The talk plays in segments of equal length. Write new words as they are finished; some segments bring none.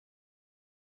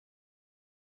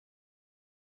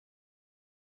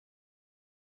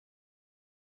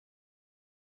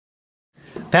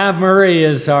Pam Murray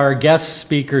is our guest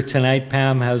speaker tonight.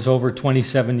 Pam has over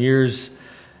 27 years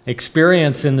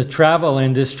experience in the travel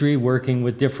industry, working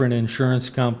with different insurance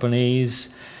companies,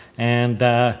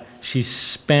 and she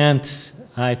spent,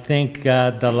 I think,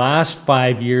 the last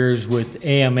 5 years with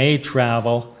AMA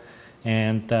Travel,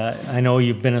 and I know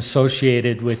you've been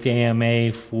associated with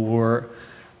AMA for,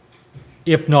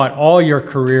 if not all your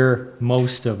career,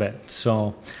 most of it.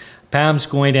 So Pam's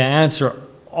going to answer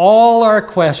all our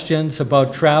questions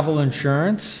about travel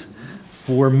insurance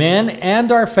for men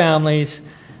and our families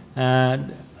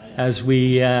as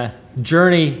we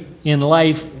journey in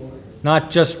life,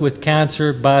 not just with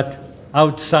cancer, but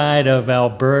outside of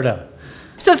Alberta.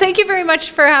 So thank you very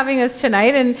much for having us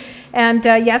tonight. And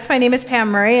yes, my name is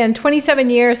Pam Murray, and 27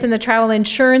 years in the travel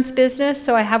insurance business.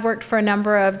 So I have worked for a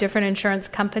number of different insurance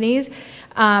companies.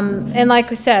 And like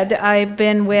we said, I've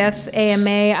been with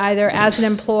AMA either as an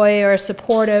employee or a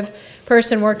supportive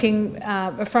person working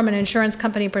from an insurance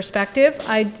company perspective.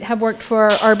 I have worked for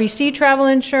RBC Travel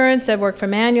Insurance. I've worked for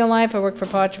Manulife. I worked for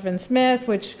Potchefstroom Smith,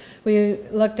 which we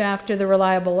looked after the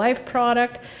Reliable Life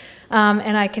product.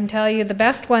 And I can tell you the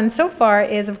best one so far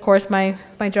is, of course, my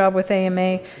job with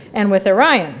AMA and with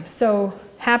Orion. So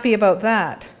happy about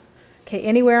that. Okay,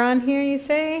 anywhere on here, you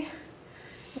say?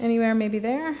 Anywhere, maybe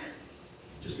there?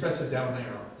 Just press it down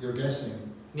there. You're guessing.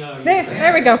 No,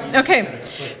 there we go. Okay.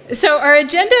 So our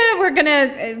agenda, we're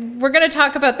gonna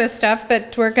talk about this stuff,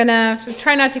 but we're gonna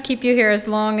try not to keep you here as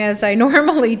long as I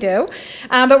normally do.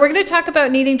 But we're gonna talk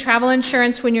about needing travel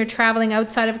insurance when you're traveling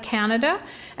outside of Canada,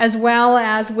 as well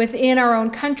as within our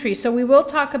own country. So we will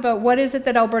talk about what is it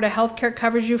that Alberta Healthcare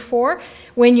covers you for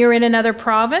when you're in another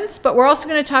province, but we're also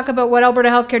going to talk about what Alberta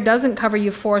Healthcare doesn't cover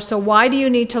you for. So why do you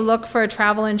need to look for a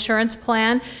travel insurance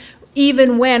plan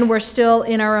even when we're still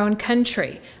in our own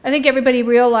country? I think everybody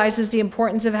realizes the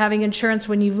importance of having insurance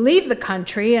when you leave the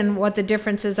country and what the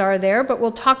differences are there, but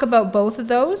we'll talk about both of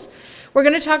those. We're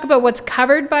going to talk about what's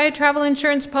covered by a travel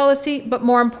insurance policy, but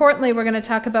more importantly, we're going to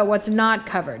talk about what's not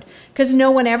covered, because no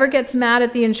one ever gets mad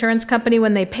at the insurance company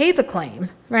when they pay the claim,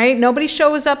 right? Nobody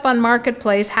shows up on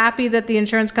Marketplace happy that the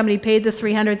insurance company paid the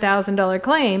 $300,000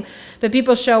 claim, but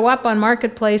people show up on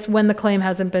Marketplace when the claim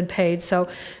hasn't been paid. So,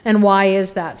 and why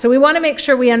is that? So we want to make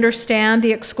sure we understand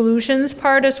the exclusions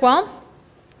part as well.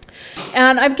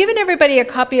 And I've given everybody a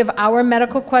copy of our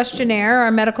medical questionnaire,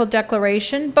 our medical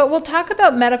declaration, but we'll talk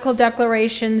about medical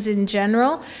declarations in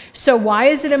general. So why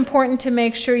is it important to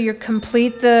make sure you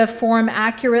complete the form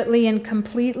accurately and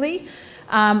completely?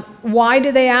 Why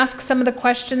do they ask some of the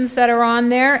questions that are on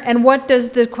there? And what does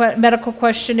the medical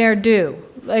questionnaire do?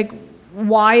 Like,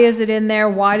 why is it in there?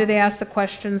 Why do they ask the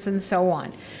questions and so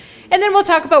on? And then we'll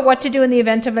talk about what to do in the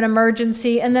event of an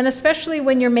emergency, and then especially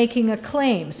when you're making a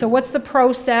claim. So what's the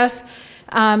process?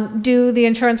 Do the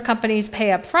insurance companies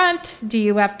pay up front? Do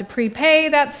you have to prepay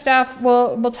that stuff?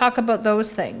 We'll talk about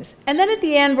those things. And then at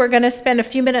the end, we're going to spend a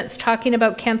few minutes talking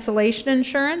about cancellation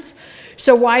insurance.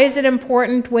 So why is it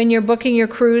important when you're booking your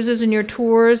cruises and your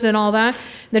tours and all that?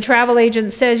 The travel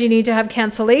agent says you need to have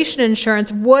cancellation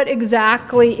insurance. What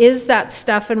exactly is that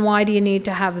stuff, and why do you need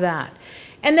to have that?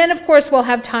 And then, of course, we'll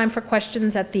have time for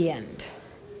questions at the end.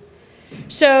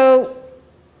 So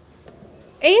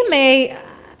AMA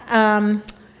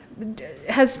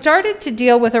has started to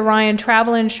deal with Orion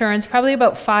travel insurance probably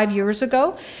about 5 years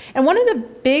ago. And one of the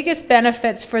biggest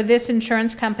benefits for this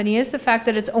insurance company is the fact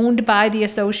that it's owned by the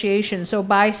association, so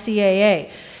by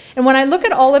CAA. And when I look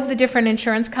at all of the different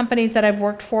insurance companies that I've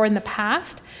worked for in the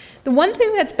past, the one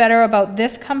thing that's better about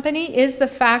this company is the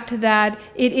fact that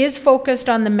it is focused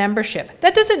on the membership.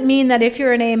 That doesn't mean that if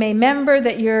you're an AMA member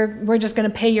that we're just going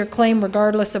to pay your claim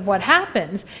regardless of what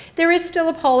happens. There is still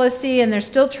a policy and there's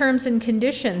still terms and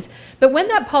conditions. But when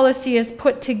that policy is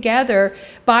put together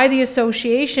by the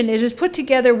association, it is put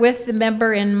together with the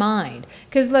member in mind.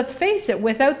 Because let's face it,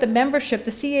 without the membership,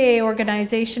 the CAA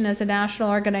organization as a national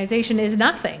organization is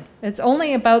nothing. It's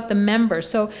only about the members.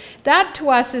 So that to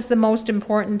us is the most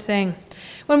important thing.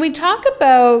 When we talk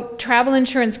about travel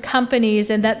insurance companies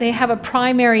and that they have a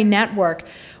primary network,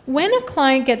 when a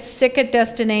client gets sick at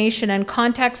destination and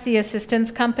contacts the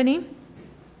assistance company,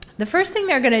 the first thing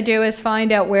they're going to do is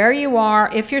find out where you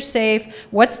are, if you're safe,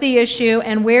 what's the issue,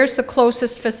 and where's the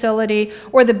closest facility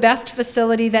or the best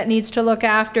facility that needs to look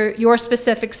after your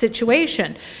specific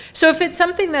situation. So if it's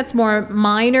something that's more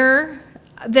minor,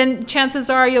 then chances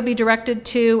are you'll be directed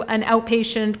to an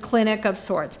outpatient clinic of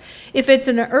sorts. If it's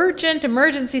an urgent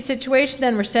emergency situation,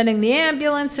 then we're sending the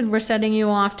ambulance and we're sending you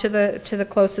off to the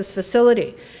closest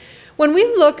facility. When we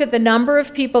look at the number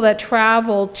of people that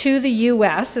travel to the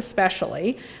US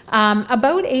especially,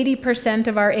 about 80%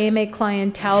 of our AMA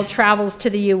clientele travels to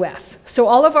the US. So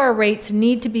all of our rates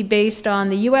need to be based on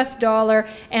the US dollar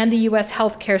and the US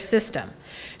healthcare system.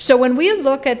 So when we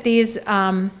look at these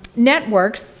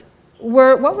networks,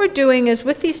 what we're doing is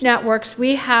with these networks,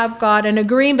 we have got an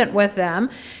agreement with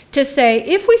them to say,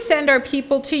 if we send our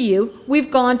people to you, we've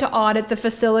gone to audit the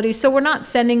facility. So we're not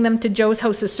sending them to Joe's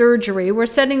House of Surgery. We're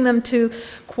sending them to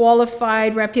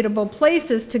qualified, reputable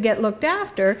places to get looked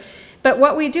after. But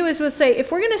what we do is we'll say,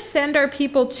 if we're going to send our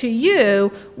people to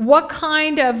you, what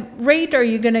kind of rate are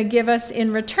you going to give us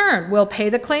in return? We'll pay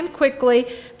the claim quickly,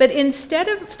 but instead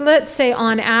of, let's say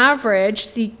on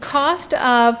average, the cost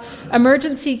of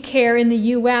emergency care in the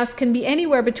US can be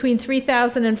anywhere between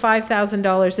 $3,000 and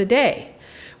 $5,000 a day.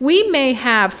 We may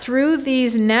have, through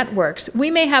these networks,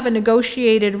 we may have a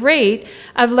negotiated rate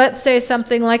of, let's say,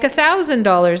 something like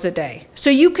 $1,000 a day. So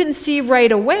you can see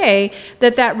right away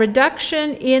that that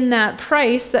reduction in that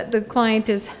price that the client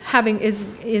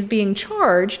is being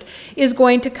charged is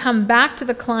going to come back to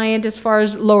the client as far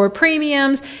as lower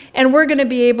premiums, and we're going to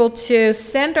be able to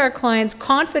send our clients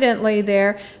confidently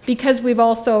there because we've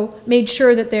also made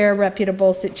sure that they're a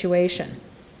reputable situation.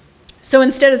 So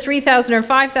instead of $3,000 or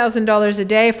 $5,000 a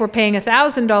day, if we're paying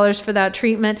 $1,000 for that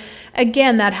treatment,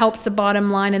 again, that helps the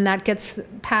bottom line and that gets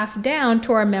passed down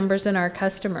to our members and our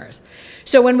customers.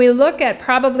 So when we look at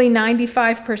probably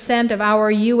 95% of our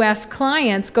US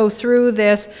clients go through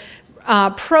this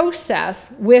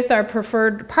process with our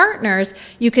preferred partners,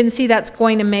 you can see that's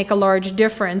going to make a large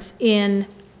difference in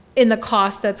the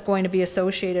cost that's going to be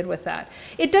associated with that.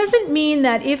 It doesn't mean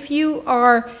that if you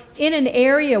are in an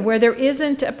area where there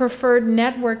isn't a preferred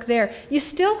network there, you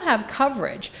still have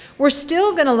coverage. We're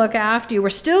still going to look after you. We're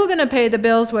still going to pay the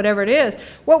bills, whatever it is.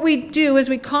 What we do is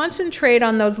we concentrate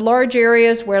on those large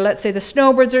areas where, let's say, the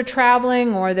snowbirds are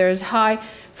traveling or there's high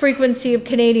frequency of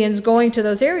Canadians going to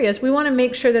those areas. We want to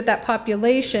make sure that that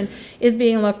population is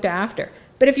being looked after.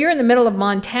 But if you're in the middle of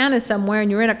Montana somewhere and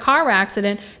you're in a car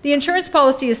accident, the insurance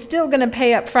policy is still going to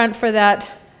pay up front for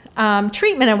that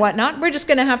treatment and whatnot. We're just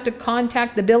going to have to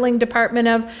contact the billing department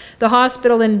of the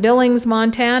hospital in Billings,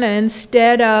 Montana,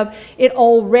 instead of it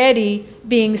already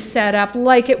being set up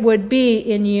like it would be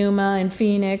in Yuma and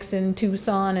Phoenix and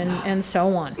Tucson and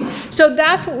so on. So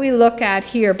that's what we look at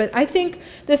here. But I think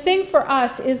the thing for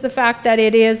us is the fact that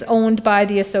it is owned by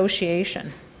the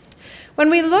association. When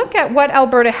we look at what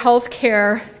Alberta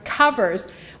Healthcare covers,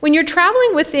 when you're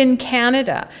traveling within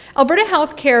Canada, Alberta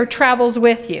Healthcare travels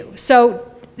with you. So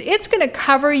it's going to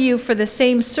cover you for the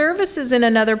same services in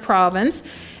another province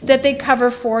that they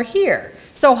cover for here.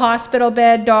 So hospital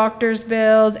bed, doctor's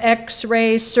bills,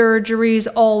 x-rays, surgeries,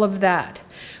 all of that.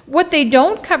 What they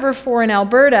don't cover for in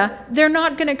Alberta, they're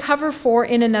not going to cover for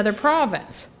in another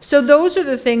province. So those are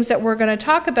the things that we're going to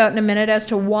talk about in a minute as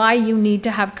to why you need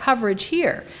to have coverage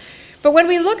here. But when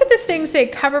we look at the things they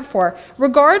cover for,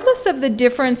 regardless of the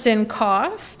difference in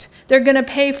cost, they're going to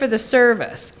pay for the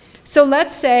service. So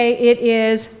let's say it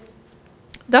is,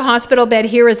 the hospital bed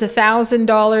here is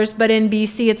 $1,000, but in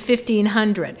BC it's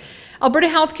 $1,500. Alberta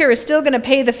Healthcare is still going to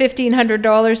pay the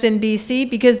 $1,500 in BC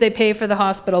because they pay for the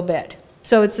hospital bed.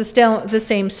 So it's still the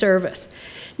same service.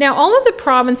 Now, all of the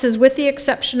provinces, with the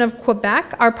exception of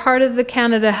Quebec, are part of the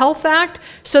Canada Health Act,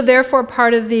 so therefore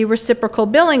part of the reciprocal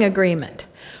billing agreement.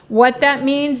 What that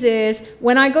means is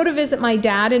when I go to visit my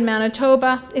dad in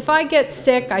Manitoba, if I get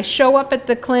sick, I show up at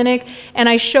the clinic and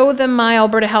I show them my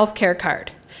Alberta Healthcare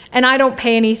card. And I don't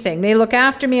pay anything. They look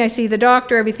after me, I see the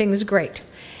doctor, everything's great.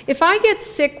 If I get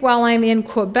sick while I'm in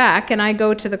Quebec and I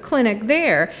go to the clinic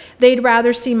there, they'd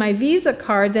rather see my Visa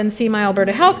card than see my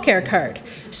Alberta Healthcare card.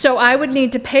 So I would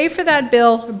need to pay for that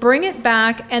bill, bring it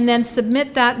back, and then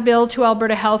submit that bill to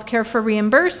Alberta Healthcare for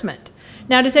reimbursement.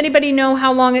 Now, does anybody know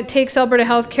how long it takes Alberta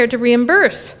Healthcare to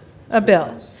reimburse a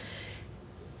bill?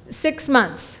 6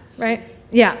 months, right?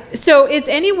 Yeah, so it's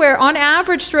anywhere, on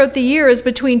average throughout the year, is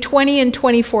between 20 and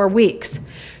 24 weeks.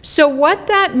 So what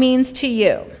that means to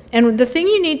you, and the thing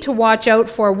you need to watch out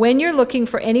for when you're looking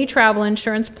for any travel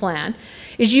insurance plan,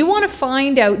 is you want to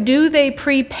find out, do they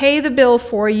prepay the bill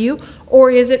for you,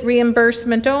 or is it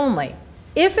reimbursement only?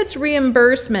 If it's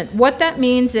reimbursement, what that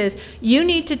means is you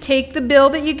need to take the bill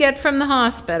that you get from the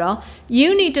hospital,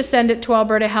 you need to send it to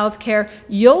Alberta Healthcare,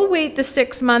 you'll wait the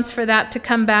 6 months for that to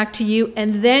come back to you,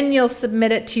 and then you'll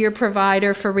submit it to your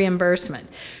provider for reimbursement.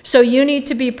 So you need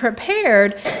to be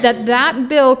prepared that that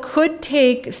bill could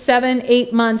take 7,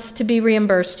 8 months to be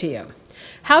reimbursed to you.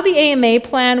 How the AMA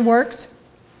plan works,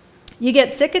 you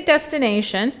get sick at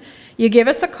destination, You give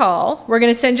us a call. We're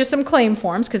going to send you some claim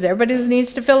forms because everybody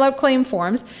needs to fill out claim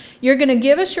forms. You're going to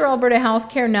give us your Alberta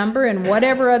Healthcare number and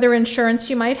whatever other insurance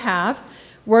you might have.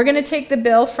 We're going to take the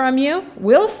bill from you.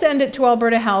 We'll send it to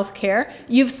Alberta Healthcare.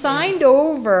 You've signed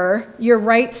over your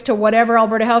rights to whatever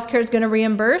Alberta Healthcare is going to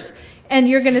reimburse, and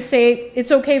you're going to say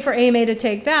it's okay for AMA to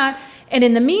take that. And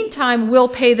in the meantime, we'll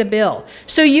pay the bill.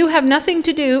 So you have nothing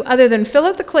to do other than fill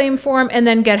out the claim form and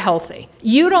then get healthy.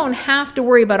 You don't have to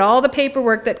worry about all the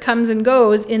paperwork that comes and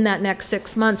goes in that next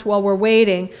 6 months while we're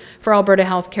waiting for Alberta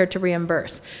Healthcare to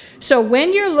reimburse. So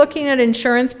when you're looking at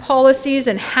insurance policies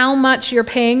and how much you're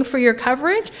paying for your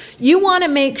coverage, you want to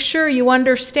make sure you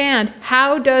understand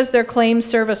how does their claim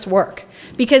service work,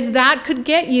 because that could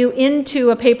get you into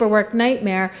a paperwork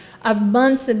nightmare of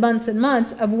months and months and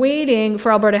months of waiting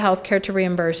for Alberta Healthcare to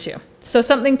reimburse you. So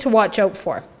something to watch out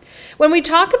for. When we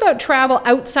talk about travel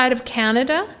outside of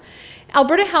Canada,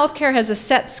 Alberta Healthcare has a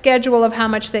set schedule of how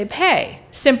much they pay.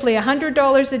 Simply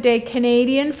 $100 a day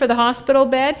Canadian for the hospital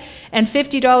bed and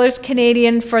 $50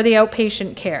 Canadian for the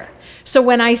outpatient care. So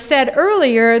when I said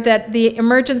earlier that the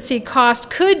emergency cost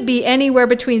could be anywhere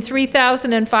between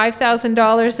 $3,000 and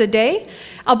 $5,000 a day,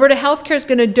 Alberta Healthcare is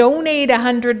going to donate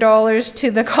 $100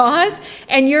 to the cause,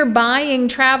 and you're buying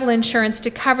travel insurance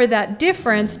to cover that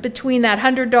difference between that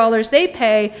 $100 they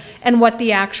pay and what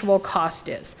the actual cost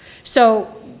is.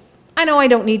 So I know I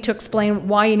don't need to explain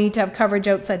why you need to have coverage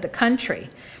outside the country.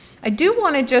 I do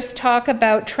want to just talk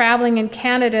about traveling in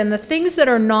Canada and the things that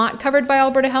are not covered by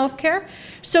Alberta Healthcare.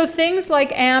 So things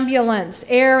like ambulance,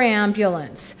 air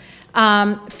ambulance,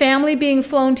 family being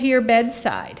flown to your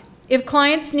bedside. If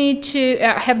clients need to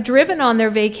have driven on their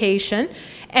vacation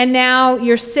and now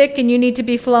you're sick and you need to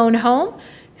be flown home,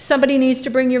 somebody needs to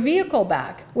bring your vehicle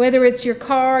back, whether it's your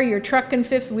car, your truck and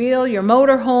fifth wheel, your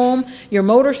motorhome, your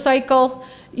motorcycle.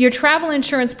 Your travel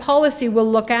insurance policy will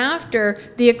look after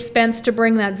the expense to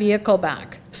bring that vehicle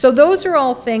back. So those are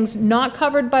all things not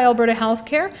covered by Alberta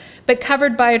Healthcare, but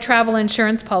covered by a travel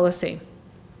insurance policy.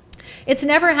 It's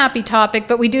never a happy topic,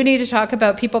 but we do need to talk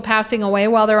about people passing away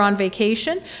while they're on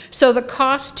vacation. So the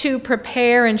cost to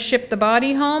prepare and ship the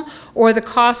body home, or the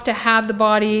cost to have the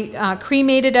body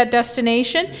cremated at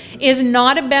destination, is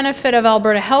not a benefit of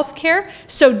Alberta Healthcare,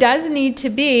 so does need to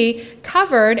be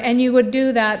covered, and you would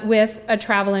do that with a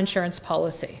travel insurance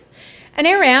policy. An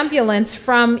air ambulance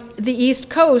from the East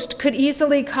Coast could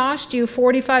easily cost you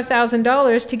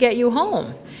 $45,000 to get you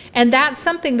home. And that's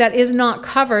something that is not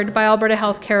covered by Alberta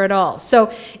Healthcare at all.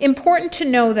 So important to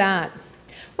know that.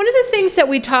 One of the things that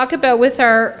we talk about with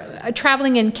our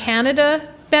traveling in Canada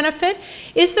benefit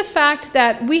is the fact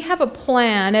that we have a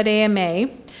plan at AMA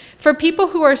for people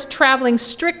who are traveling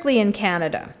strictly in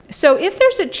Canada. So if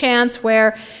there's a chance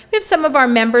where we have some of our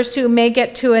members who may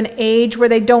get to an age where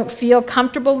they don't feel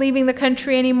comfortable leaving the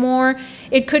country anymore,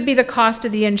 it could be the cost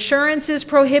of the insurance is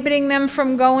prohibiting them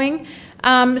from going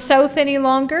south any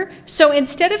longer. So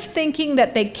instead of thinking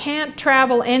that they can't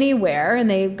travel anywhere and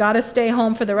they've got to stay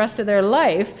home for the rest of their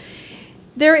life,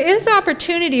 there is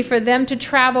opportunity for them to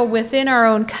travel within our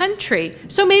own country.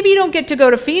 So maybe you don't get to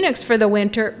go to Phoenix for the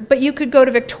winter, but you could go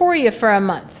to Victoria for a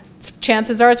month.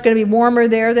 Chances are it's going to be warmer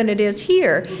there than it is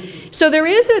here. So there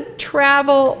is a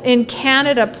travel in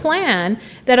Canada plan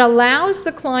that allows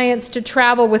the clients to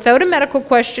travel without a medical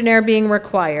questionnaire being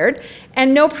required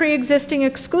and no pre-existing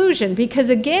exclusion, because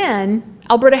again,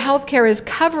 Alberta Healthcare is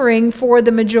covering for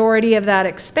the majority of that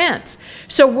expense.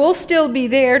 So we'll still be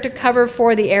there to cover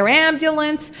for the air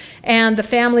ambulance and the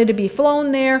family to be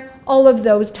flown there, all of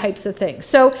those types of things.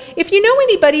 So if you know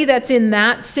anybody that's in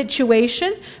that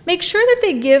situation, make sure that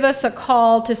they give us a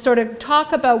call to sort of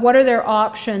talk about what are their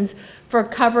options for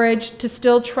coverage to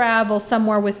still travel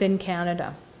somewhere within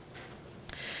Canada.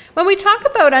 When we talk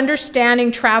about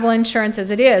understanding travel insurance as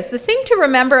it is, the thing to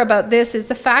remember about this is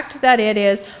the fact that it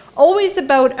is always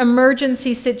about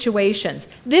emergency situations.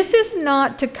 This is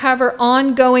not to cover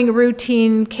ongoing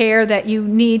routine care that you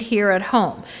need here at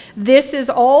home. This is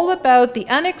all about the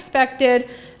unexpected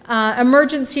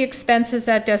emergency expenses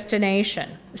at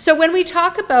destination. So when we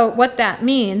talk about what that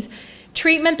means,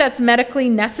 treatment that's medically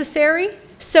necessary,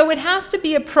 so it has to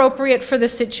be appropriate for the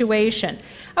situation.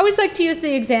 I always like to use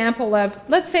the example of,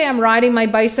 let's say I'm riding my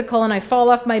bicycle and I fall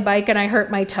off my bike and I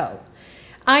hurt my toe.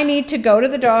 I need to go to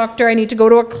the doctor, I need to go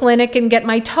to a clinic and get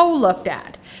my toe looked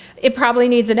at. It probably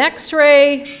needs an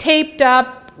x-ray, taped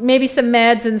up, maybe some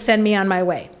meds, and send me on my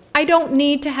way. I don't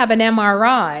need to have an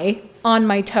MRI on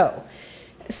my toe.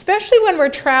 especially when we're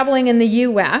traveling in the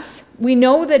US, we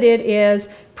know that it is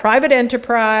private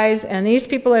enterprise and these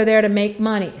people are there to make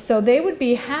money. So they would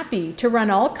be happy to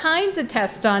run all kinds of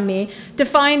tests on me to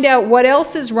find out what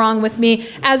else is wrong with me,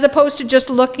 as opposed to just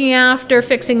looking after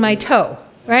fixing my toe,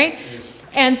 right?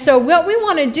 And so what we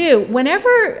want to do,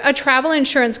 whenever a travel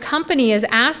insurance company is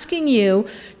asking you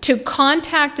to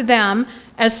contact them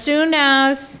as soon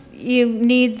as you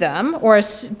need them or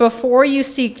before you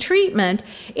seek treatment,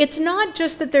 it's not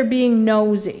just that they're being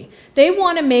nosy. They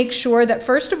want to make sure that,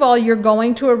 first of all, you're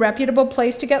going to a reputable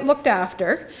place to get looked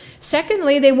after.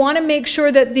 Secondly, they want to make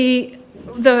sure that the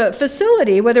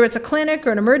facility, whether it's a clinic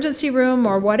or an emergency room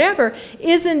or whatever,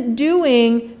 isn't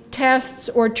doing tests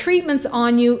or treatments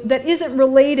on you that isn't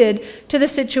related to the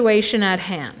situation at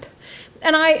hand.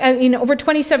 And I mean, over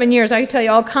 27 years, I can tell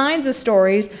you all kinds of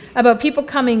stories about people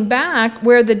coming back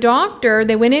where the doctor,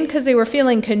 they went in because they were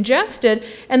feeling congested,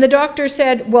 and the doctor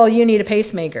said, well, you need a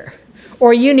pacemaker,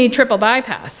 or you need triple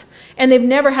bypass. And they've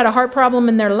never had a heart problem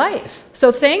in their life.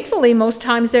 So thankfully, most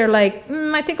times they're like,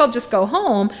 I think I'll just go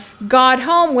home. Got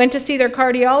home, went to see their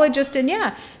cardiologist, and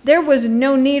yeah, there was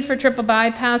no need for triple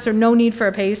bypass or no need for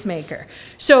a pacemaker.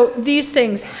 So these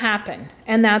things happen,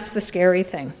 and that's the scary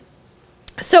thing.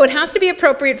 So it has to be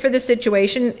appropriate for the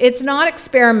situation. It's not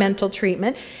experimental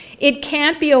treatment. It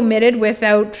can't be omitted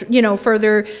without,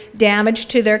 further damage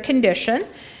to their condition.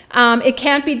 It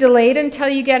can't be delayed until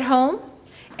you get home.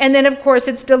 And then, of course,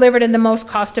 it's delivered in the most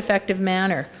cost-effective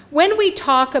manner. When we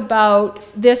talk about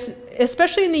this,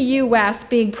 especially in the US,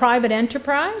 being private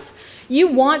enterprise, you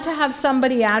want to have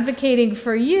somebody advocating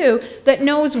for you that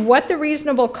knows what the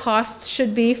reasonable costs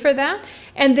should be for that,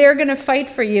 and they're going to fight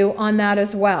for you on that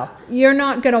as well. You're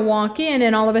not going to walk in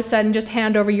and all of a sudden just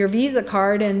hand over your Visa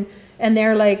card and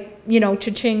they're like,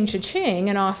 cha-ching, cha-ching,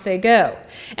 and off they go.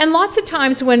 And lots of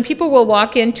times when people will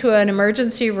walk into an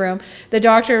emergency room, the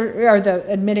doctor or the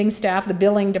admitting staff, the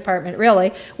billing department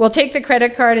really, will take the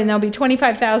credit card and there'll be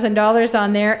 $25,000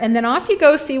 on there, and then off you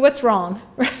go see what's wrong,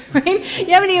 right?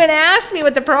 You haven't even asked me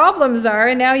what the problems are,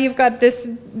 and now you've got this,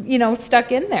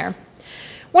 stuck in there.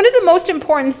 One of the most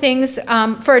important things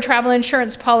for a travel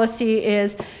insurance policy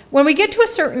is when we get to a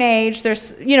certain age,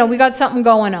 there's, we got something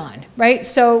going on, right?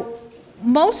 So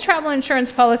most travel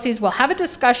insurance policies will have a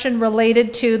discussion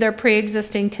related to their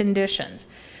pre-existing conditions.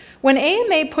 When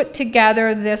AMA put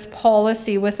together this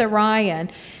policy with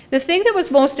Orion, the thing that was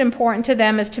most important to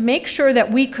them is to make sure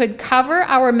that we could cover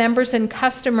our members and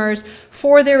customers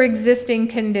for their existing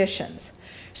conditions.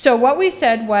 So what we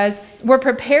said was, we're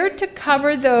prepared to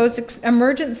cover those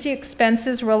emergency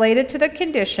expenses related to the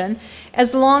condition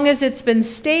as long as it's been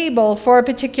stable for a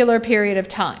particular period of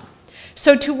time.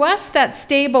 So to us, that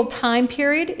stable time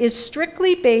period is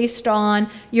strictly based on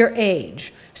your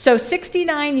age. So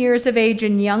 69 years of age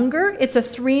and younger, it's a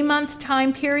 3-month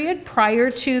time period prior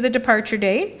to the departure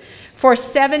date. For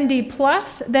 70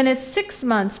 plus, then it's 6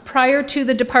 months prior to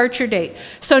the departure date.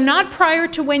 So not prior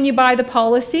to when you buy the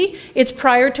policy, it's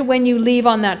prior to when you leave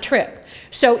on that trip.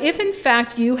 So if in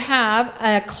fact you have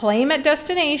a claim at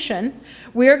destination,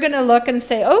 we're going to look and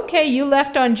say, okay, you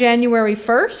left on January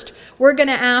 1st. We're going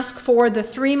to ask for the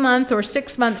 3-month or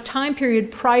 6-month time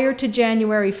period prior to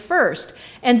January 1st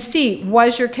and see,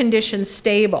 was your condition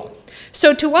stable?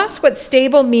 So to us, what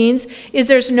stable means is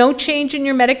there's no change in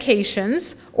your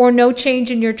medications or no change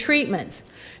in your treatments.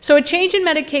 So a change in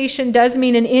medication does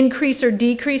mean an increase or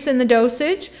decrease in the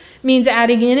dosage, means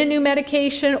adding in a new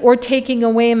medication or taking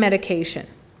away a medication.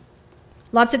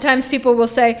 Lots of times people will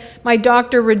say, my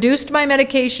doctor reduced my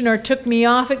medication or took me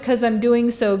off it because I'm doing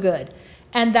so good.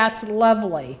 And that's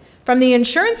lovely. From the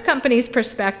insurance company's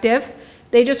perspective,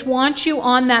 they just want you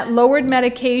on that lowered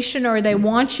medication or they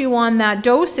want you on that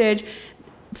dosage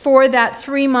for that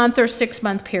 3-month or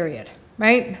 6-month period,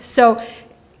 right? So,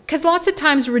 because lots of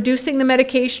times reducing the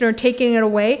medication or taking it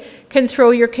away can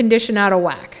throw your condition out of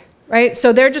whack, right?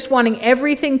 So they're just wanting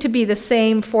everything to be the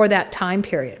same for that time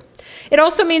period. It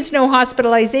also means no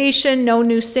hospitalization, no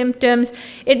new symptoms.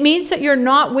 It means that you're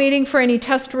not waiting for any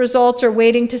test results or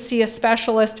waiting to see a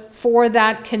specialist for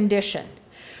that condition.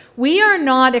 We are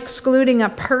not excluding a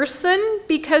person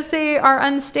because they are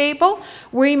unstable.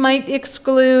 We might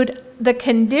exclude the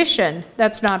condition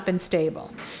that's not been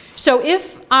stable. So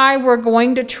if I were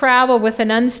going to travel with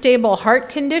an unstable heart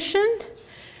condition,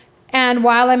 and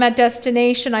while I'm at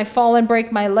destination I fall and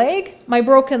break my leg, my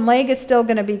broken leg is still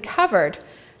going to be covered.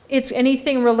 It's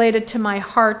anything related to my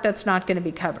heart that's not going to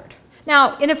be covered.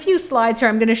 Now, in a few slides here,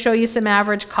 I'm going to show you some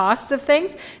average costs of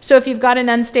things. So if you've got an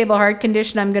unstable heart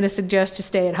condition, I'm going to suggest you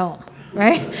stay at home,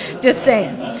 right? Just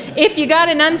saying. If you got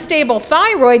an unstable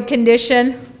thyroid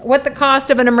condition, what the cost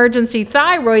of an emergency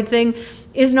thyroid thing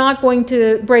is not going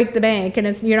to break the bank,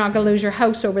 and you're not going to lose your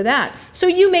house over that. So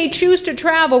you may choose to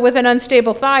travel with an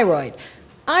unstable thyroid.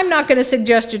 I'm not going to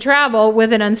suggest you travel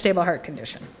with an unstable heart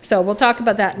condition. So we'll talk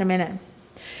about that in a minute.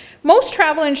 Most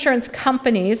travel insurance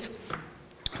companies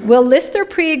will list their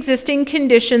pre-existing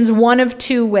conditions one of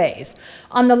two ways.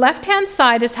 On the left-hand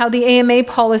side is how the AMA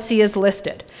policy is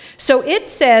listed. So it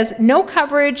says no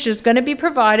coverage is going to be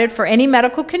provided for any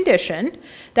medical condition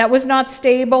that was not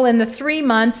stable in the 3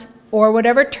 months or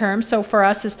whatever term, so for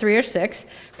us is 3 or 6,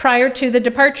 prior to the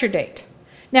departure date.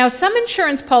 Now, some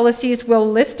insurance policies will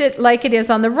list it like it is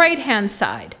on the right-hand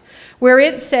side, where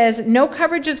it says no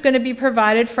coverage is going to be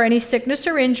provided for any sickness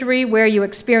or injury where you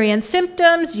experienced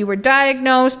symptoms, you were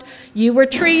diagnosed, you were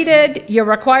treated, you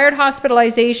required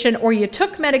hospitalization, or you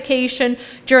took medication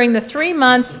during the 3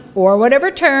 months or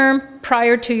whatever term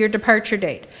prior to your departure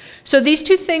date. So these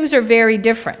two things are very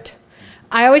different.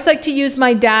 I always like to use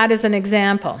my dad as an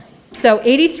example. So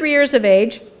 83 years of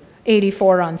age,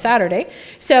 84 on Saturday.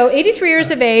 So 83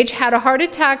 years of age, had a heart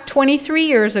attack 23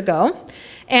 years ago,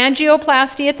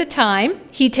 angioplasty at the time.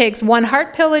 He takes 1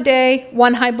 heart pill a day,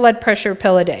 1 high blood pressure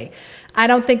pill a day. I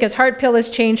don't think his heart pill has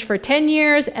changed for 10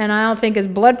 years, and I don't think his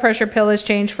blood pressure pill has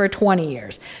changed for 20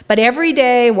 years. But every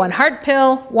day, 1 heart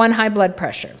pill, 1 high blood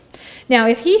pressure. Now,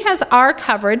 if he has our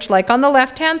coverage, like on the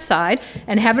left-hand side,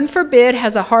 and heaven forbid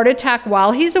has a heart attack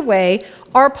while he's away,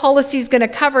 our policy is going to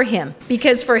cover him,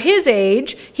 because for his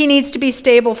age, he needs to be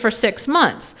stable for 6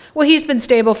 months. Well, he's been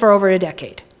stable for over a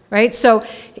decade, right? So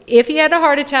if he had a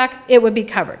heart attack, it would be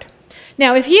covered.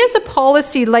 Now, if he has a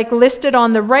policy like listed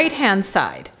on the right-hand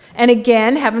side, and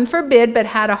again, heaven forbid, but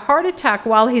had a heart attack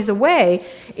while he's away,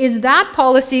 is that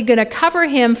policy going to cover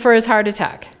him for his heart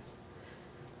attack?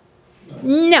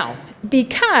 No,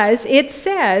 because it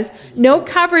says no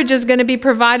coverage is going to be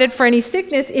provided for any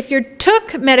sickness if you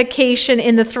took medication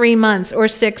in the 3 months or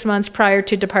 6 months prior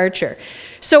to departure.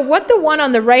 So what the one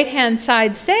on the right-hand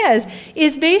side says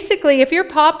is basically if you're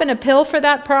popping a pill for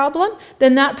that problem,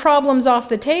 then that problem's off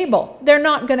the table. They're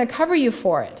not going to cover you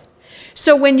for it.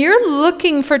 So when you're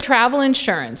looking for travel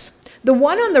insurance, the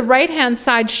one on the right-hand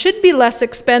side should be less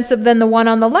expensive than the one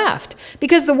on the left,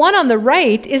 because the one on the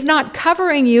right is not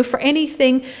covering you for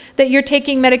anything that you're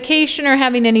taking medication or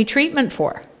having any treatment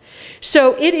for.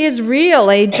 So it is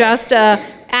really just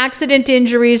accident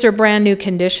injuries or brand new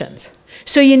conditions.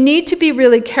 So you need to be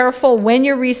really careful when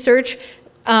you're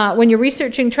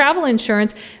researching travel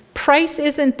insurance. Price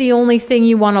isn't the only thing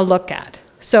you want to look at.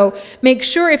 So make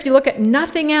sure if you look at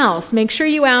nothing else, make sure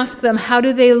you ask them how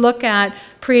do they look at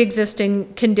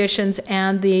pre-existing conditions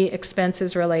and the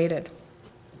expenses related.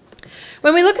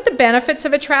 When we look at the benefits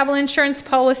of a travel insurance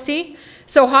policy,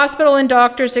 so hospital and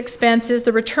doctor's expenses,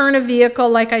 the return of vehicle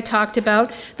like I talked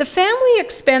about, the family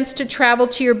expense to travel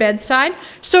to your bedside.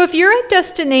 So if you're at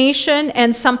destination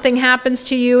and something happens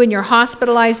to you and you're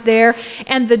hospitalized there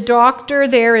and the doctor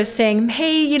there is saying,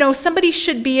 hey, you know, somebody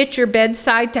should be at your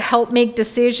bedside to help make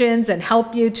decisions and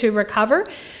help you to recover,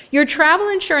 your travel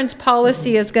insurance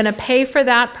policy is going to pay for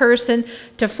that person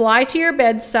to fly to your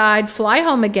bedside, fly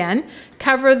home again,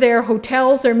 cover their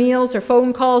hotels, their meals, their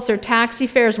phone calls, their taxi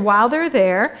fares while they're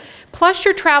there. Plus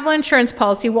your travel insurance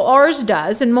policy, well, ours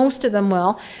does, and most of them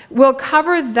will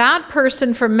cover that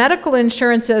person for medical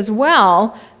insurance as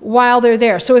well while they're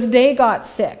there. So if they got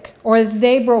sick or if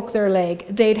they broke their leg,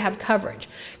 they'd have coverage.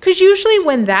 Because usually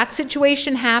when that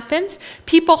situation happens,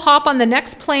 people hop on the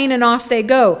next plane and off they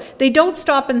go. They don't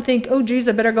stop and think, oh, geez,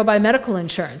 I better go buy medical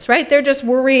insurance, right? They're just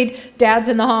worried dad's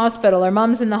in the hospital or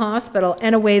mom's in the hospital,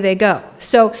 and away they go.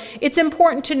 So it's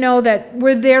important to know that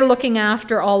we're there looking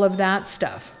after all of that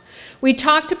stuff. We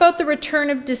talked about the return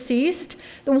of deceased.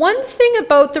 The one thing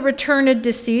about the return of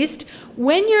deceased,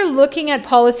 when you're looking at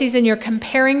policies and you're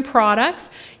comparing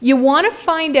products, you want to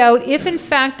find out if in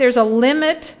fact there's a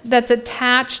limit that's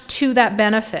attached to that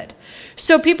benefit.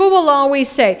 So people will always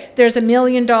say, there's $1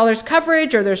 million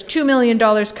coverage or there's $2 million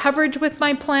coverage with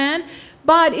my plan.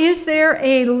 But is there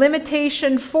a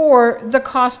limitation for the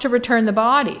cost to return the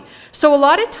body? So a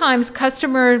lot of times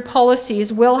customer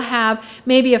policies will have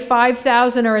maybe a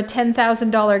 $5,000 or a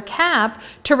 $10,000 cap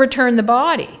to return the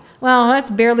body. Well,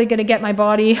 that's barely going to get my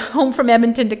body home from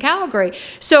Edmonton to Calgary.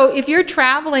 So if you're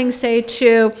traveling, say,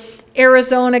 to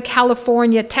Arizona,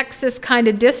 California, Texas kind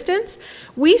of distance,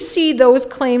 we see those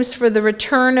claims for the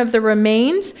return of the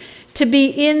remains to be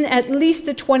in at least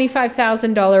the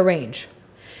 $25,000 range.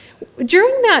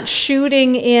 During that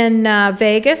shooting in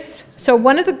Vegas, so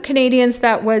one of the Canadians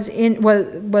that was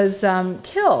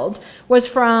killed was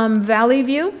from Valley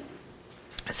View.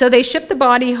 So they shipped the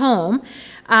body home.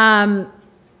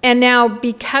 And now,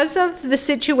 because of the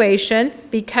situation,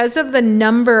 because of the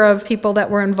number of people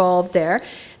that were involved there,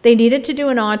 they needed to do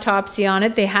an autopsy on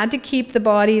it. They had to keep the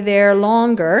body there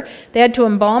longer. They had to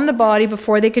embalm the body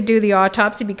before they could do the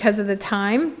autopsy because of the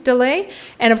time delay.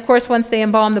 And of course, once they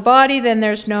embalm the body, then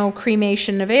there's no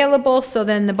cremation available. So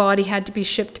then the body had to be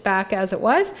shipped back as it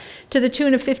was, to the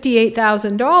tune of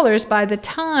 $58,000 by the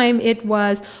time it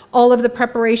was, all of the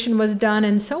preparation was done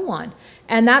and so on.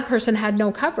 And that person had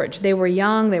no coverage. They were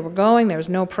young, they were going, there was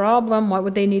no problem. What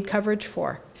would they need coverage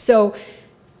for? So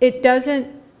it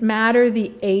doesn't matter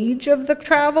the age of the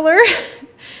traveler.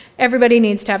 Everybody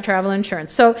needs to have travel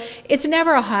insurance. So it's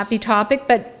never a happy topic,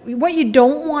 but what you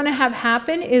don't want to have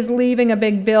happen is leaving a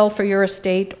big bill for your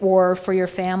estate or for your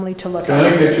family to look at.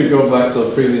 Can I get you to go back to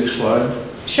the previous slide?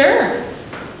 Sure.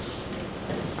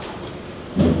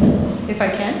 If I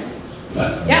can.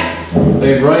 Yeah.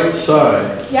 The right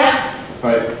side. Yeah.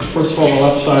 Right. First of all, the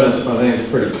left side is, I think, is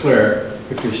pretty clear.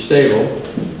 If you're stable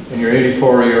and your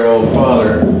 84-year-old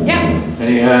father, Yeah. and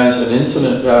he has an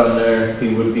incident down there,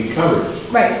 he would be covered.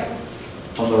 Right.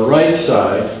 On the right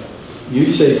side, you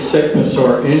say sickness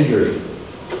or injury,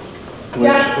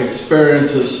 which Yeah.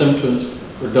 experiences, symptoms,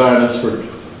 or diagnosis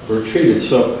were treated.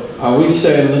 So are we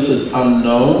saying this is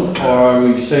unknown, or are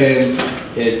we saying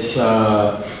it's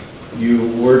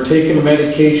you were taking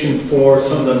medication for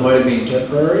something that might have been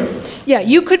temporary? Yeah,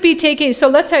 you could be taking, so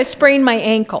let's say I sprained my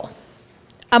ankle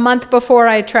a month before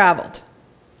I traveled.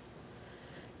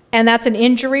 And that's an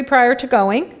injury prior to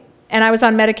going. And I was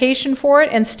on medication for it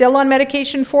and still on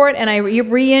medication for it, and I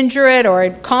re-injure it or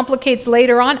it complicates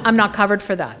later on, I'm not covered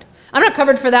for that. I'm not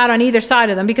covered for that on either side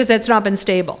of them because it's not been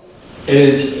stable. It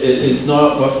is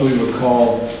not what we would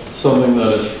call something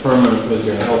that is permanent with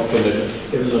your health condition.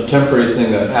 It was a temporary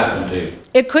thing that happened to you.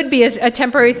 It could be a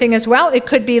temporary thing as well. It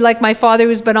could be like my father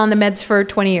who's been on the meds for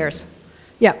 20 years.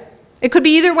 Yeah, it could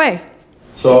be either way.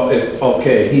 So,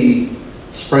 okay, he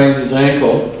sprains his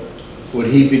ankle, would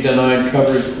he be denied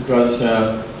coverage because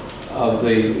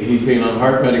he's been on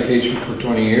heart medication for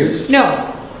 20 years?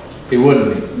 No. He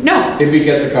wouldn't be? No. He'd be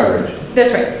get the coverage?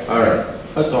 That's right. All right,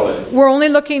 that's all it is. We're only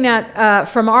looking at,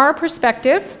 from our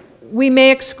perspective, we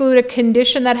may exclude a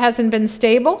condition that hasn't been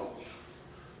stable,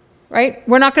 right?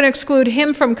 We're not going to exclude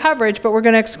him from coverage, but we're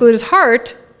going to exclude his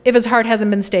heart if his heart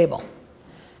hasn't been stable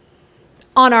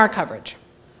on our coverage.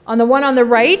 On the one on the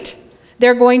right,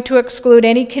 they're going to exclude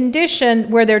any condition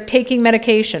where they're taking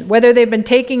medication, whether they've been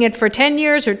taking it for 10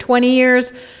 years or 20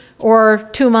 years or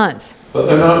 2 months. But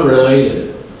they're not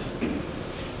related.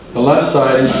 The left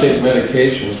side is take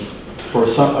medication for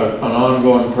an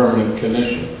ongoing permanent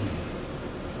condition,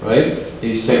 right?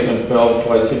 He's taken a pill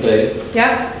twice a day.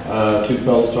 Yeah. 2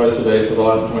 pills twice a day for the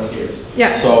last 20 years.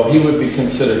 Yeah. So he would be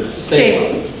considered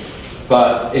stable.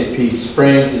 But if he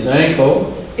sprains his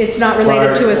ankle, it's not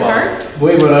related to his heart?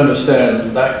 We would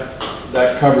understand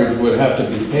that coverage would have to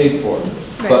be paid for.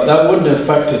 Right. But that wouldn't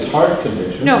affect his heart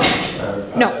condition. No.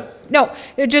 No.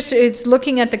 It's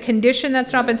looking at the condition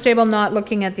that's not been stable, not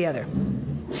looking at the other.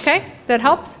 Okay? That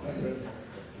helps?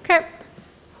 Okay.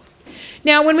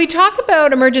 Now, when we talk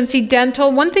about emergency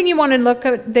dental, one thing you want to look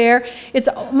at there, it's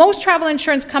most travel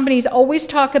insurance companies always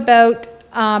talk about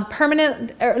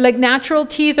permanent, like natural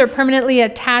teeth or permanently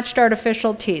attached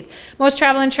artificial teeth. Most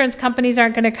travel insurance companies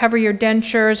aren't going to cover your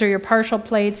dentures or your partial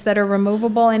plates that are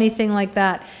removable, anything like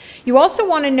that. You also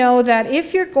want to know that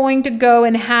if you're going to go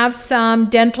and have some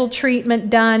dental treatment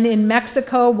done in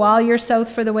Mexico while you're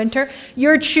south for the winter,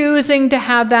 you're choosing to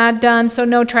have that done, so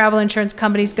no travel insurance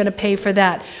company is going to pay for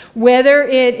that. Whether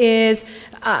it is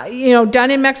done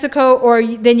in Mexico, or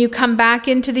then you come back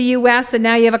into the U.S. and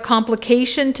now you have a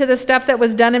complication to the stuff that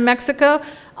was done in Mexico,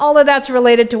 all of that's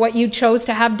related to what you chose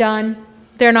to have done.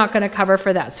 They're not going to cover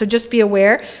for that. So just be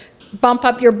aware. Bump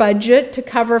up your budget to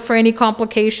cover for any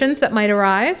complications that might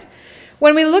arise.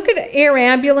 When we look at air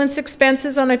ambulance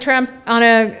expenses on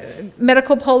a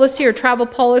medical policy or travel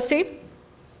policy,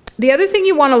 the other thing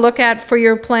you want to look at for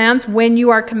your plans when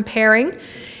you are comparing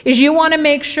is you want to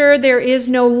make sure there is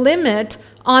no limit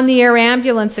on the air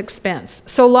ambulance expense.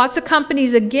 So lots of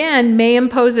companies, again, may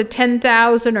impose a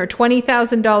 $10,000 or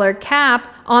 $20,000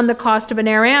 cap on the cost of an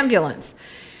air ambulance.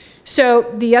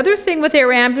 So the other thing with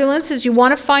air ambulance is you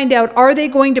want to find out, are they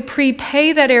going to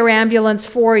prepay that air ambulance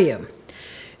for you?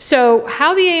 So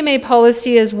how the AMA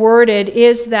policy is worded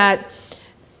is that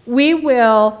we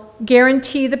will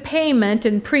guarantee the payment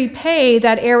and prepay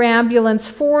that air ambulance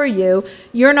for you.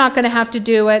 You're not going to have to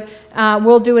do it.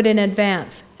 We'll do it in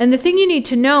advance. And the thing you need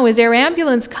to know is air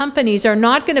ambulance companies are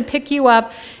not going to pick you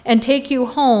up and take you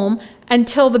home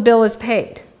until the bill is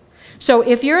paid. So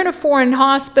if you're in a foreign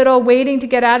hospital waiting to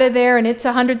get out of there and it's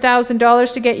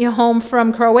 $100,000 to get you home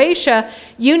from Croatia,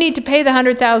 you need to pay the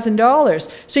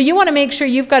 $100,000. So you want to make sure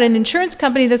you've got an insurance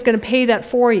company that's going to pay that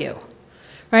for you,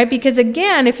 right? Because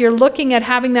again, if you're looking at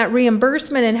having that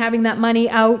reimbursement and having that money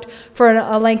out for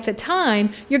a length of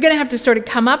time, you're going to have to sort of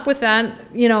come up with that,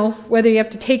 you know, whether you have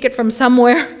to take it from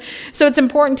somewhere. So it's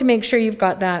important to make sure you've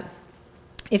got that.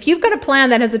 If you've got a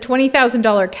plan that has a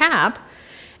 $20,000 cap,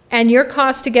 and your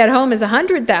cost to get home is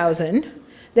 $100,000,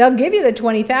 they'll give you the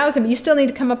 $20,000, but you still need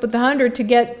to come up with the $100,000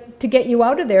 to get you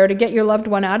out of there, to get your loved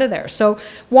one out of there. So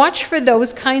watch for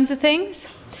those kinds of things.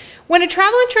 When a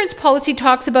travel insurance policy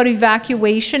talks about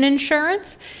evacuation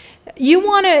insurance, you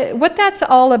want to, what that's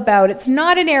all about, it's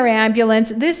not an air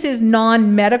ambulance. This is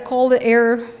non-medical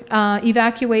air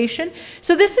evacuation.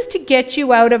 So this is to get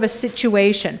you out of a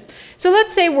situation. So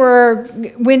let's say we're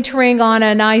wintering on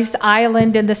a nice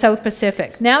island in the South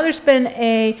Pacific. Now there's been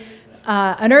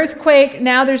an earthquake,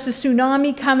 now there's a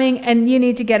tsunami coming, and you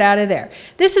need to get out of there.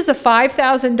 This is a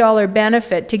 $5,000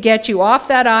 benefit to get you off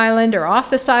that island or off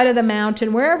the side of the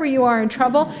mountain, wherever you are in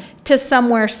trouble, to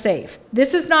somewhere safe.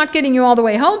 This is not getting you all the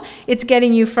way home, it's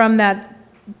getting you from that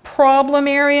problem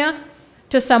area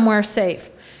to somewhere safe.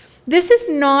 This is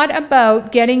not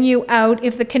about getting you out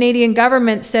if the Canadian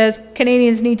government says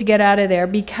Canadians need to get out of there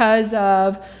because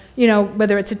of, you know,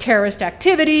 whether it's a terrorist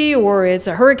activity or it's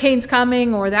a hurricane's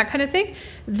coming or that kind of thing.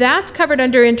 That's covered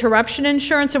under interruption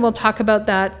insurance, and we'll talk about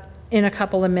that in a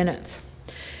couple of minutes.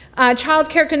 Child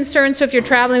care concerns, so if you're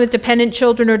traveling with dependent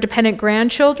children or dependent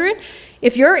grandchildren,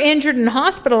 if you're injured and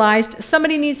hospitalized,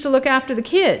 somebody needs to look after the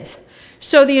kids.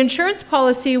 So the insurance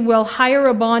policy will hire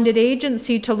a bonded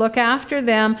agency to look after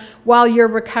them while you're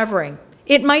recovering.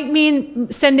 It might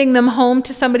mean sending them home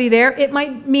to somebody there. It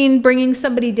might mean bringing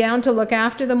somebody down to look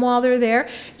after them while they're there.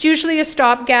 It's usually a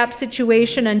stopgap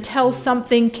situation until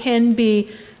something can be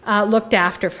looked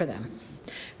after for them.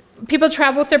 People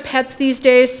travel with their pets these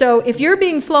days, so if you're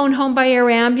being flown home by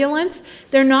air ambulance,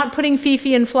 they're not putting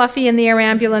Fifi and Fluffy in the air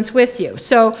ambulance with you.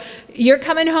 So you're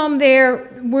coming home there,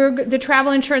 the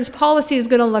travel insurance policy is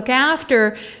going to look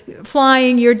after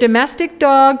flying your domestic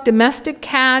dog, domestic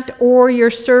cat, or your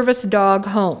service dog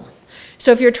home.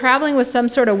 So if you're traveling with some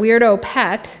sort of weirdo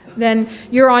pet, then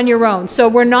you're on your own. So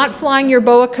we're not flying your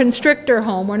boa constrictor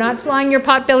home, we're not flying your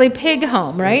potbelly pig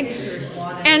home, right?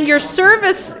 And your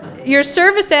service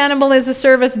animal is a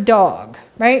service dog,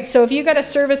 right? So if you got a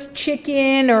service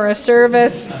chicken or a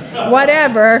service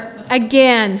whatever,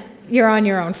 again, you're on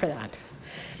your own for that.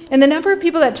 And the number of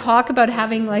people that talk about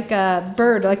having like a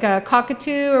bird, like a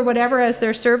cockatoo or whatever as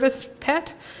their service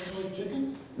pet.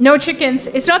 No chickens.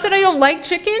 It's not that I don't like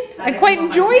chicken. I quite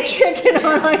enjoy chicken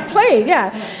on my plate,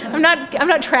 yeah. I'm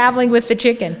not traveling with the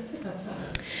chicken.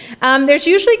 There's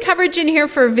usually coverage in here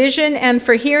for vision and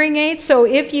for hearing aids. So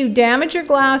if you damage your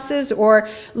glasses or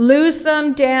lose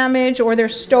them, damage, or they're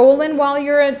stolen while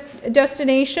you're at a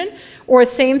destination, or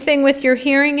same thing with your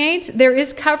hearing aids, there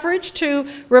is coverage to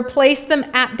replace them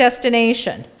at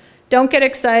destination. Don't get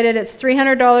excited. It's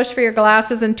 $300 for your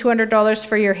glasses and $200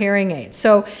 for your hearing aids.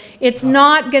 So it's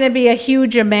not going to be a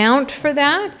huge amount for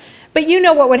that. But you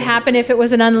know what would happen if it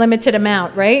was an unlimited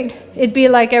amount, right? It'd be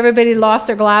like everybody lost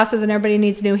their glasses and everybody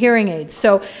needs new hearing aids.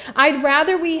 So I'd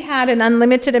rather we had an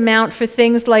unlimited amount for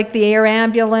things like the air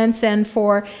ambulance and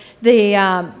for the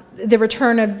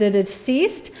return of the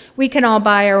deceased. We can all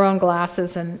buy our own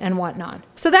glasses and whatnot.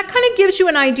 So that kind of gives you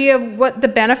an idea of what the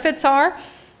benefits are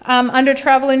under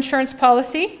travel insurance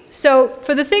policy. So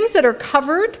for the things that are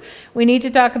covered, we need to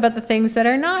talk about the things that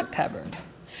are not covered.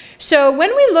 So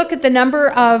when we look at the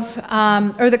number of,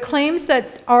 or the claims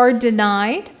that are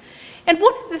denied, and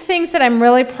one of the things that I'm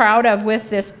really proud of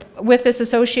with this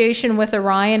association with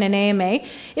Orion and AMA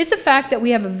is the fact that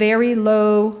we have a very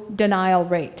low denial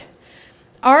rate.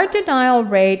 Our denial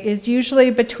rate is usually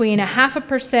between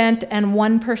 0.5% and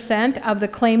 1% of the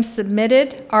claims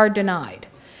submitted are denied.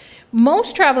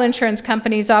 Most travel insurance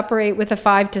companies operate with a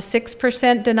 5 to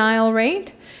 6% denial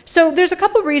rate. So there's a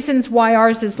couple reasons why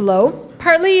ours is low.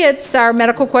 Partly it's our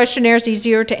medical questionnaire is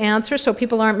easier to answer, so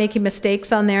people aren't making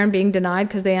mistakes on there and being denied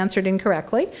because they answered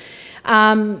incorrectly.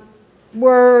 Our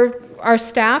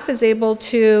staff is able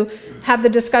to have the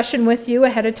discussion with you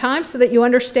ahead of time so that you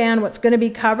understand what's going to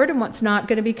be covered and what's not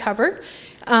going to be covered.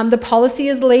 The policy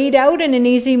is laid out in an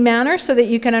easy manner so that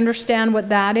you can understand what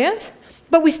that is.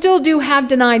 But we still do have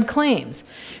denied claims.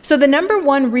 So the number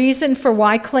one reason for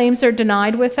why claims are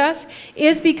denied with us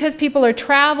is because people are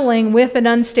traveling with an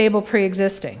unstable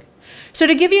pre-existing. So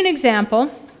to give you an example,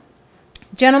 a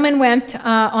gentleman went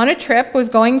on a trip, was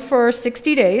going for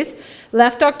 60 days,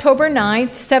 left October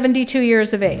 9th, 72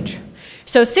 years of age.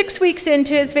 So 6 weeks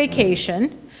into his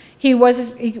vacation, he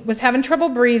was having trouble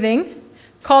breathing,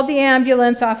 called the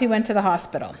ambulance, off he went to the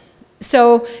hospital.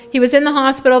 So he was in the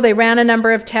hospital, they ran a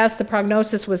number of tests, the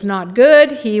prognosis was not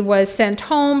good, he was sent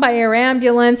home by air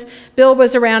ambulance, bill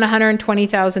was around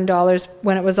 $120,000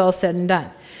 when it was all said and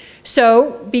done.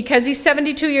 So because he's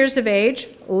 72 years of age,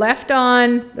 left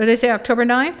on, what did I say, October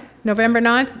 9th? November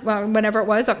 9th? Well, whenever it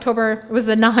was, October, it was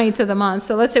the 9th of the month,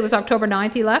 so let's say it was October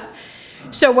 9th he left.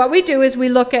 So what we do is we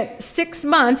look at 6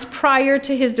 months prior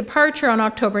to his departure on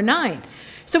October 9th.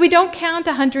 So we don't count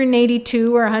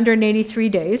 182 or 183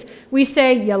 days. We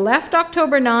say you left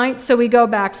October 9th, so we go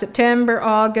back September,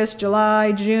 August,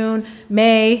 July, June,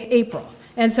 May, April.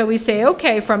 And so we say,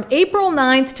 okay, from April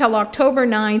 9th till October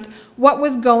 9th, what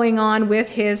was going on with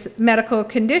his medical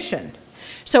condition?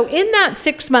 So in that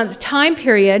 6-month time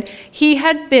period, he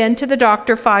had been to the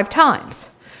doctor 5 times.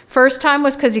 First time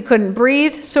was because he couldn't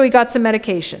breathe, so he got some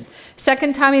medication.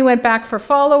 Second time he went back for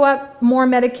follow-up, more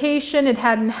medication, it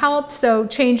hadn't helped, so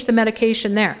changed the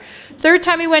medication there. Third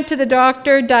time he went to the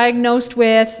doctor, diagnosed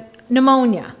with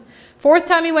pneumonia. Fourth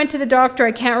time he went to the doctor,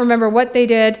 I can't remember what they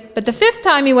did, but the 5th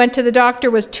time he went to the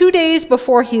doctor was 2 days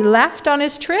before he left on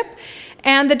his trip,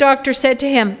 and the doctor said to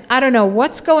him, I don't know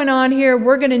what's going on here,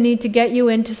 we're going to need to get you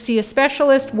in to see a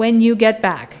specialist when you get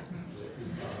back.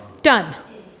 Done,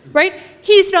 right?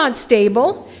 He's not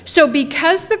stable, so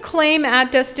because the claim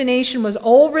at destination was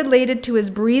all related to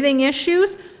his breathing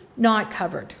issues, not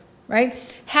covered, right?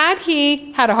 Had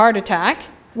he had a heart attack,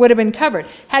 would have been covered.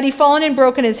 Had he fallen and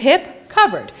broken his hip,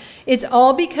 covered. It's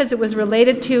all because it was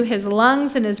related to his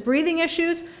lungs and his breathing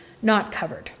issues, not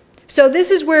covered. So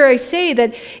this is where I say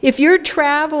that if you're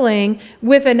traveling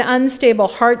with an unstable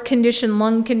heart condition,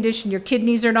 lung condition, your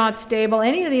kidneys are not stable,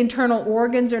 any of the internal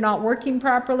organs are not working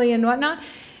properly and whatnot,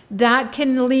 that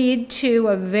can lead to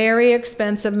a very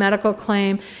expensive medical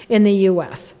claim in the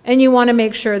US. And you want to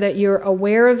make sure that you're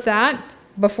aware of that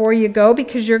before you go,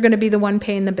 because you're going to be the one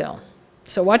paying the bill.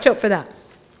 So watch out for that.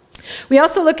 We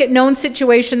also look at known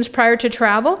situations prior to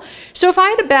travel. So if I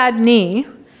had a bad knee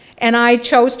and I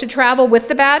chose to travel with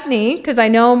the bad knee, because I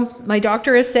know my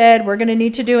doctor has said we're going to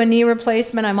need to do a knee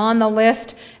replacement, I'm on the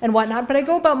list and whatnot, but I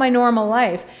go about my normal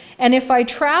life. And if I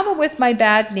travel with my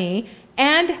bad knee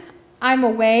and I'm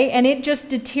away and it just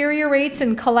deteriorates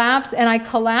and collapses and I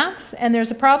collapse and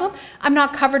there's a problem, I'm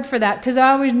not covered for that because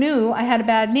I always knew I had a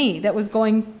bad knee that was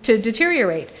going to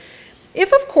deteriorate.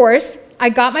 If, of course, I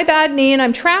got my bad knee and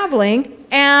I'm traveling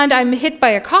and I'm hit by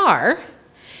a car,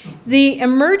 the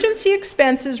emergency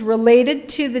expenses related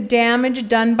to the damage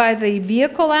done by the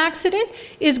vehicle accident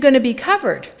is going to be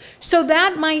covered. So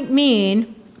that might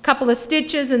mean a couple of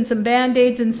stitches and some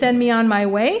Band-Aids and send me on my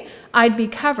way, I'd be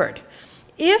covered.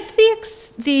 If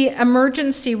the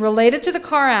emergency related to the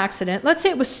car accident, let's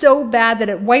say it was so bad that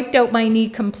it wiped out my knee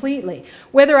completely,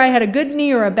 whether I had a good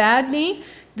knee or a bad knee,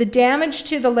 the damage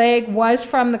to the leg was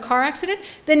from the car accident,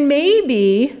 then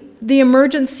maybe the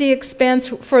emergency expense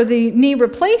for the knee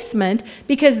replacement,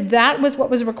 because that was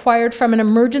what was required from an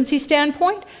emergency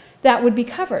standpoint, that would be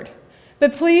covered.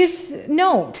 But please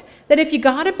note that if you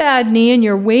got a bad knee and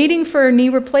you're waiting for a knee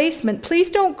replacement, please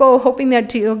don't go hoping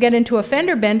that you'll get into a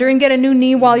fender bender and get a new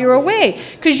knee while you're away,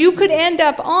 because you could end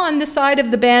up on the side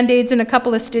of the Band-Aids and a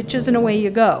couple of stitches and away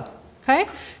you go, okay?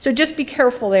 So just be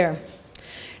careful there.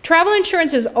 Travel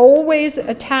insurance is always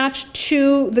attached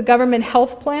to the government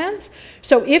health plans.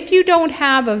 So if you don't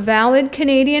have a valid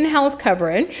Canadian health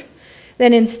coverage,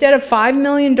 then instead of $5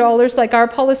 million like our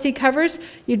policy covers,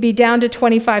 you'd be down to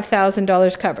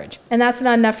 $25,000 coverage. And that's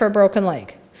not enough for a broken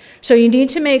leg. So you need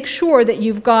to make sure that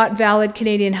you've got valid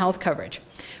Canadian health coverage.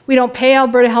 We don't pay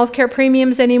Alberta healthcare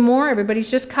premiums anymore. Everybody's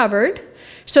just covered.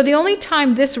 So the only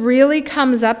time this really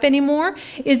comes up anymore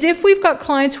is if we've got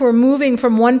clients who are moving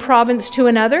from one province to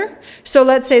another. So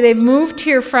let's say they've moved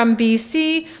here from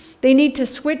BC, they need to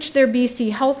switch their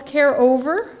BC healthcare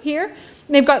over here.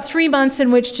 They've got 3 months in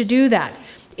which to do that.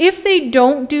 If they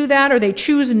don't do that or they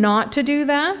choose not to do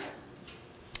that,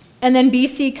 and then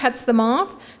BC cuts them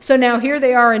off, so now here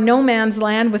they are in no man's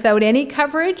land without any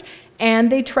coverage,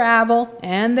 and they travel,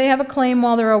 and they have a claim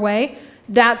while they're away,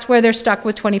 that's where they're stuck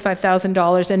with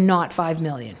 $25,000 and not $5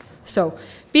 million. So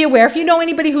be aware. If you know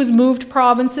anybody who's moved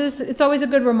provinces, it's always a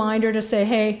good reminder to say,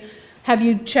 hey, have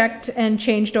you checked and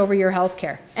changed over your health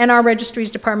care? And our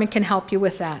registries department can help you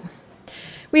with that.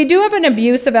 We do have an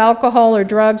abuse of alcohol or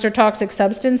drugs or toxic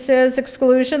substances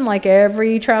exclusion, like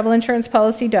every travel insurance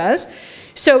policy does.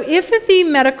 So if the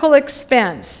medical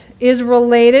expense is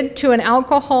related to an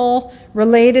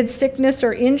alcohol-related sickness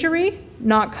or injury,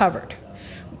 not covered.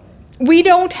 We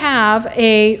don't have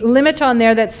a limit on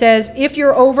there that says if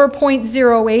you're over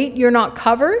 0.08, you're not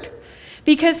covered,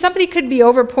 Because somebody could be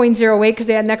over 0.08 because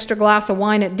they had an extra glass of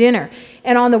wine at dinner.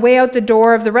 And on the way out the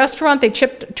door of the restaurant, they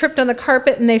tripped on the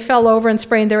carpet and they fell over and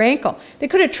sprained their ankle. They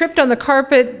could have tripped on the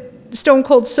carpet stone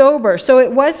cold sober. So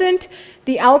it wasn't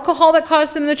the alcohol that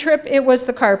caused them the trip, it was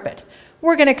the carpet.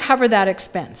 We're going to cover that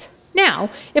expense. Now,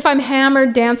 if I'm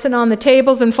hammered, dancing on the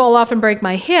tables and fall off and break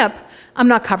my hip, I'm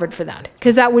not covered for that.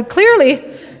 Because that would clearly,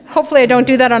 hopefully I don't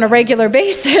do that on a regular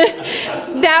basis,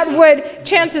 that would,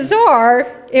 chances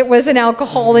are, it was an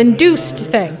alcohol-induced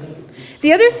thing.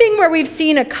 The other thing where we've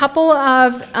seen a couple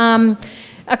of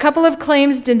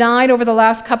claims denied over the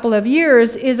last couple of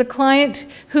years is a client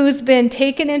who's been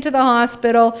taken into the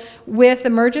hospital with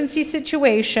emergency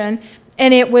situation,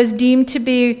 and it was deemed to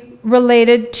be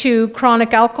related to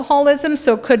chronic alcoholism,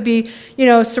 so it could be, you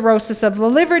know, cirrhosis of the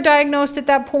liver diagnosed at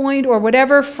that point or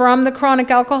whatever from the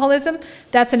chronic alcoholism.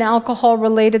 That's an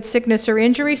alcohol-related sickness or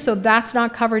injury, so that's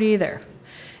not covered either.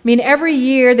 I mean, every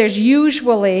year there's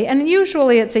usually, and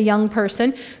usually it's a young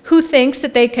person, who thinks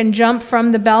that they can jump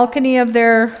from the balcony of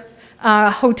their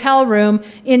hotel room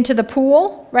into the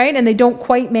pool, right? And they don't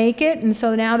quite make it. And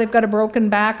so now they've got a broken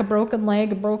back, a broken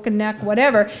leg, a broken neck,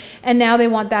 whatever. And now they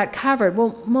want that covered.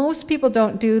 Well, most people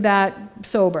don't do that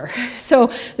sober.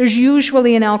 So there's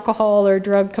usually an alcohol or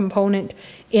drug component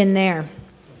in there.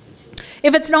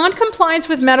 If it's non-compliance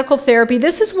with medical therapy,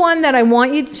 this is one that I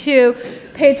want you to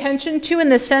pay attention to in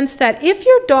the sense that if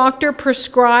your doctor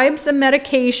prescribes a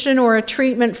medication or a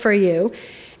treatment for you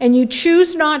and you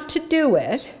choose not to do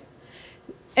it,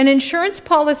 an insurance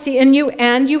policy, and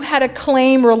you had a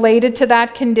claim related to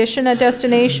that condition at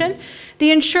destination,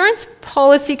 the insurance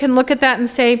policy can look at that and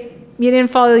say, you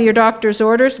didn't follow your doctor's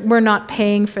orders, we're not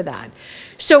paying for that.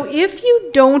 So if you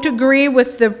don't agree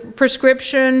with the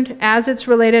prescription as it's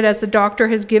related, as the doctor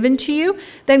has given to you,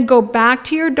 then go back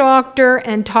to your doctor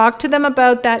and talk to them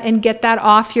about that and get that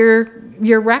off your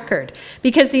record.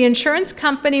 Because the insurance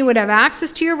company would have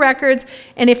access to your records,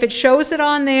 and if it shows it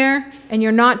on there and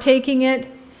you're not taking it,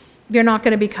 you're not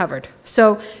going to be covered.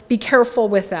 So be careful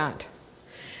with that.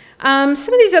 Some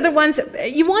of these other ones,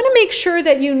 you want to make sure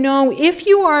that you know if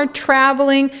you are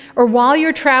traveling or while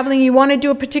you're traveling, you want to do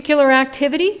a particular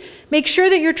activity, make sure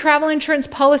that your travel insurance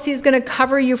policy is going to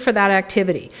cover you for that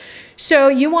activity. So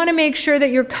you want to make sure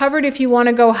that you're covered if you want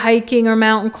to go hiking or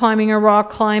mountain climbing or rock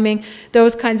climbing,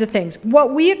 those kinds of things.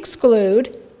 What we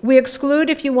exclude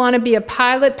if you want to be a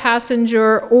pilot,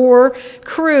 passenger, or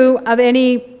crew of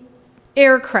any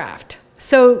aircraft.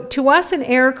 So to us, an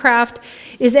aircraft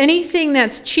is anything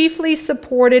that's chiefly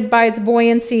supported by its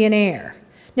buoyancy in air.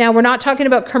 Now, we're not talking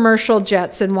about commercial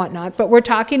jets and whatnot, but we're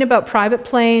talking about private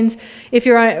planes. If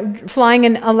you're flying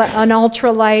an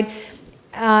ultralight,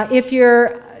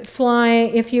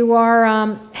 if you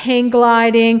are hang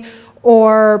gliding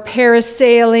or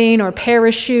parasailing or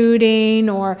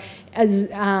parachuting or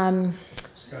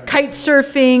kite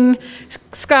surfing,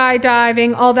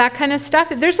 skydiving, all that kind of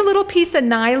stuff. If there's a little piece of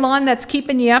nylon that's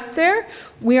keeping you up there,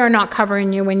 we are not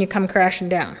covering you when you come crashing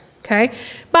down, okay?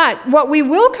 But what we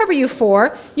will cover you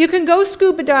for, you can go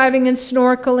scuba diving and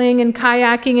snorkeling and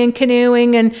kayaking and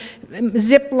canoeing and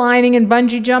zip lining and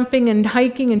bungee jumping and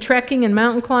hiking and trekking and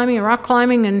mountain climbing and rock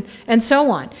climbing and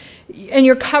so on. And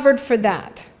you're covered for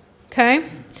that, okay?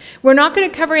 We're not going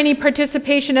to cover any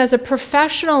participation as a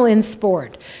professional in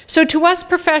sport. So to us,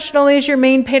 professional is your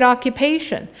main paid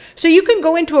occupation. So you can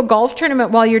go into a golf tournament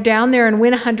while you're down there and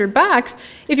win $100.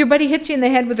 If your buddy hits you in the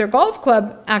head with their golf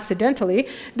club accidentally,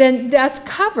 then that's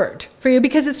covered for you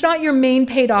because it's not your main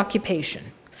paid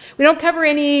occupation. We don't cover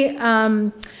any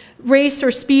race or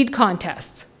speed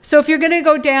contests. So if you're going to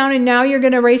go down and now you're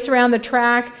going to race around the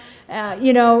track,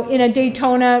 you know, in a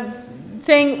Daytona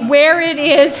thing where it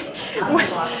is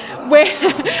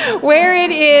where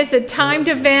it is a timed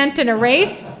event and a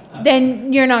race,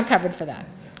 then you're not covered for that,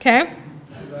 okay?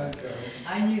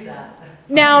 I knew that.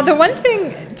 Now, the one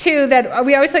thing, too, that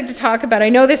we always like to talk about, I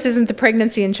know this isn't the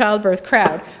pregnancy and childbirth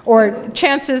crowd, or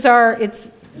chances are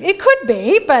it could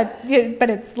be, but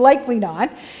it's likely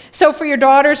not. So for your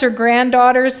daughters or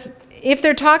granddaughters, if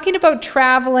they're talking about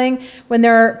traveling when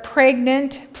they're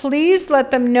pregnant, please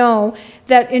let them know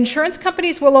that insurance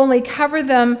companies will only cover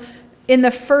them in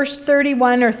the first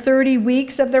 31 or 30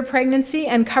 weeks of their pregnancy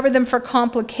and cover them for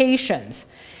complications.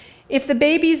 If the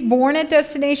baby's born at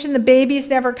destination, the baby's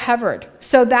never covered.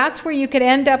 So that's where you could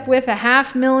end up with a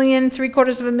 $500,000, $750,000,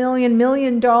 $1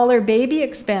 million baby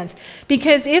expense.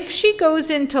 Because if she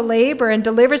goes into labor and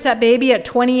delivers that baby at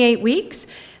 28 weeks,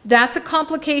 that's a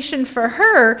complication for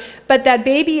her, but that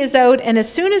baby is out, and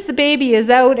as soon as the baby is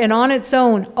out and on its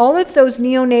own, all of those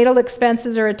neonatal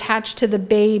expenses are attached to the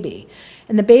baby.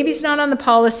 And the baby's not on the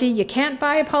policy. You can't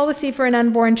buy a policy for an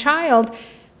unborn child.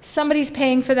 somebody's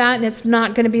paying for that, and it's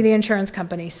not going to be the insurance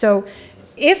company. So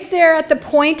if they're at the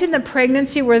point in the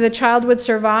pregnancy where the child would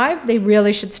survive, they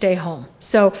really should stay home.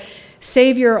 So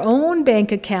save your own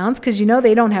bank accounts, because you know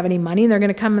they don't have any money and they're going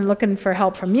to come and looking for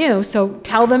help from you. So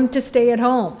tell them to stay at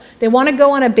home. They want to go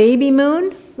on a baby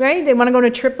moon, right? They want to go on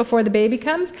a trip before the baby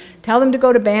comes. Tell them to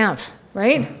go to Banff,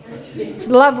 right? It's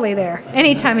lovely there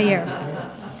any time of year.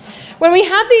 When we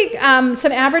have the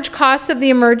some average costs of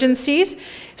the emergencies,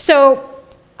 so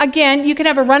again, you can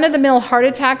have a run-of-the-mill heart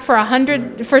attack for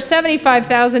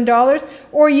 $75,000,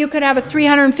 or you could have a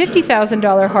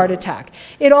 $350,000 heart attack.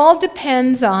 It all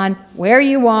depends on where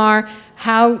you are,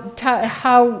 how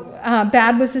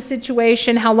bad was the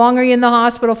situation, how long are you in the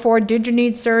hospital for, did you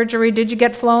need surgery, did you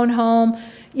get flown home,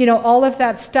 you know, all of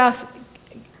that stuff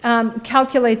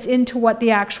calculates into what the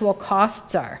actual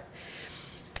costs are.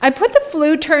 I put the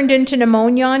flu turned into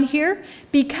pneumonia on here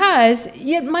because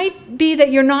it might be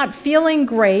that you're not feeling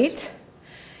great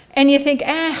and you think,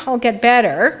 I'll get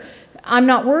better. I'm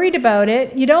not worried about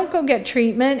it. You don't go get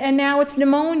treatment, and now it's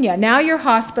pneumonia. Now you're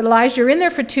hospitalized, you're in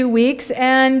there for 2 weeks,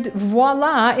 and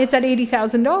voila, it's at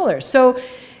 $80,000. So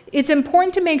it's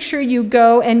important to make sure you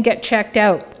go and get checked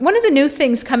out. One of the new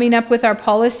things coming up with our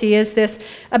policy is this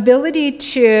ability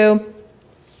to,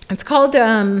 it's called,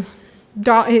 it's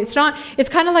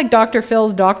kind of like Dr.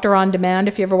 Phil's Doctor on Demand,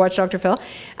 if you ever watch Dr. Phil.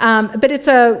 But it's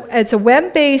a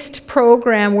web-based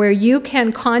program where you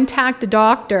can contact a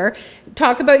doctor,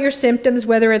 talk about your symptoms,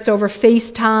 whether it's over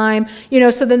FaceTime, you know,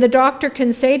 so then the doctor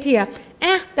can say to you,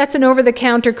 that's an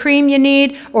over-the-counter cream you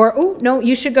need, or, oh, no,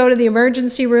 you should go to the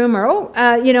emergency room, or,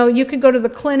 you know, you could go to the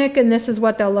clinic and this is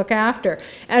what they'll look after.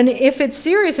 And if it's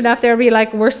serious enough, they'll be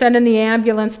like, we're sending the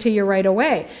ambulance to you right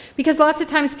away. Because lots of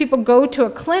times people go to a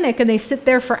clinic and they sit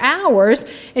there for hours,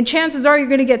 and chances are you're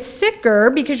going to get sicker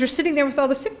because you're sitting there with all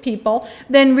the sick people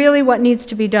than really what needs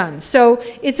to be done. So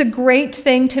it's a great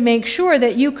thing to make sure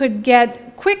that you could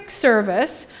get quick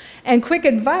service and quick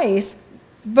advice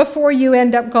before you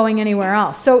end up going anywhere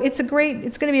else. So it's going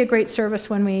to be a great service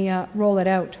when we roll it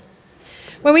out.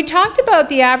 When we talked about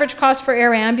the average cost for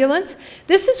air ambulance,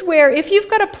 this is where if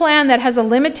you've got a plan that has a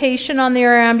limitation on the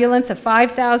air ambulance of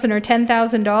 $5,000 or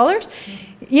 $10,000,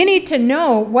 you need to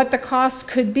know what the cost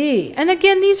could be. And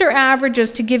again, these are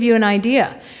averages to give you an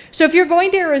idea. So if you're going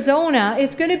to Arizona,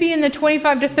 it's going to be in the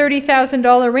 $25,000 to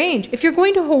 $30,000 range. If you're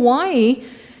going to Hawaii,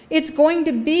 it's going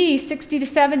to be $60,000 to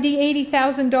 $70,000,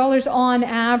 $80,000 on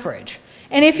average.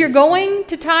 And if you're going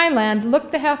to Thailand,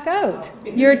 look the heck out.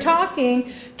 You're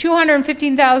talking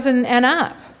 $215,000 and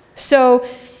up. So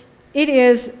it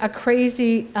is a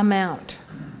crazy amount.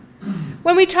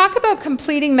 When we talk about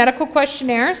completing medical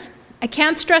questionnaires, I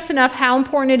can't stress enough how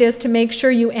important it is to make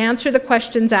sure you answer the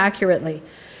questions accurately.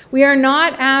 We are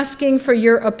not asking for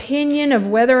your opinion of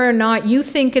whether or not you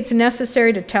think it's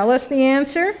necessary to tell us the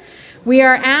answer. We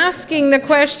are asking the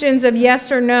questions of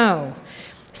yes or no.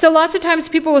 So lots of times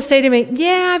people will say to me,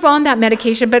 yeah, I'm on that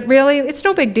medication, but really, it's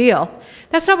no big deal.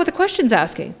 That's not what the question's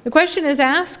asking. The question is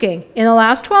asking, in the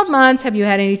last 12 months, have you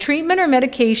had any treatment or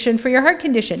medication for your heart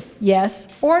condition? Yes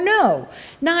or no.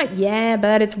 Not, yeah,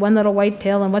 but it's one little white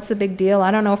pill, and what's the big deal? I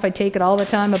don't know if I take it all the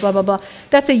time, blah, blah, blah.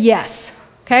 That's a yes.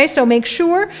 Okay, so make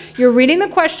sure you're reading the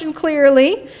question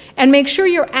clearly, and make sure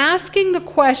you're asking the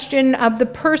question of the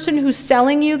person who's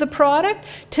selling you the product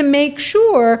to make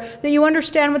sure that you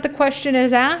understand what the question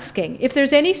is asking. If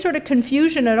there's any sort of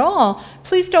confusion at all,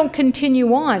 please don't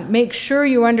continue on. Make sure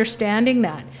you're understanding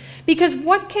that. Because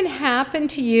what can happen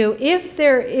to you if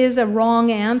there is a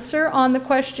wrong answer on the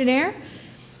questionnaire?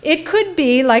 It could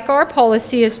be, like our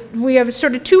policy is, we have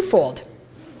sort of twofold.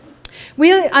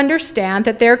 We understand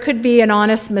that there could be an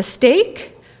honest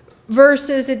mistake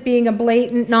versus it being a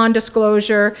blatant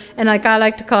non-disclosure, and like I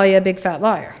like to call you, a big fat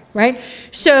liar, right?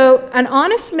 So an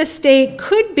honest mistake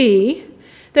could be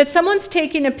that someone's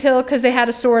taking a pill because they had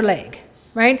a sore leg,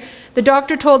 right? The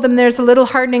doctor told them there's a little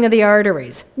hardening of the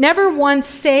arteries. Never once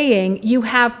saying you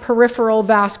have peripheral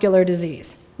vascular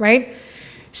disease, right?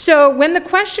 So when the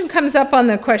question comes up on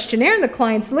the questionnaire and the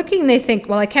client's looking, they think,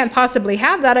 well, I can't possibly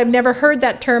have that. I've never heard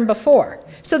that term before.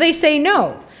 So they say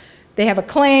no. They have a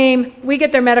claim, we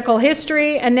get their medical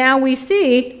history, and now we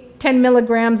see 10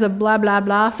 milligrams of blah, blah,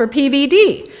 blah for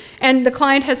PVD. And the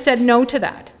client has said no to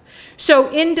that. So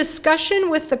in discussion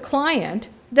with the client,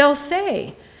 they'll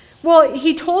say, well,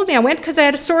 he told me, I went because I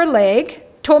had a sore leg,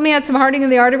 told me I had some hardening in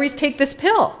the arteries, take this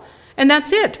pill. And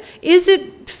that's it. Is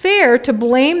it fair to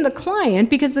blame the client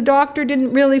because the doctor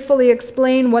didn't really fully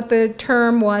explain what the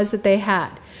term was that they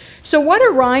had? So what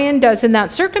Orion does in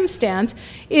that circumstance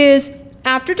is,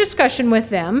 after discussion with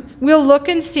them, we'll look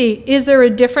and see, is there a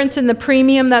difference in the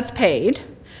premium that's paid?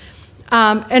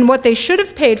 and what they should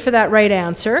have paid for that right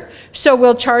answer. So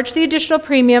we'll charge the additional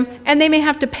premium, and they may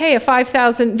have to pay the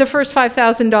first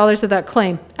 $5,000 of that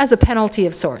claim as a penalty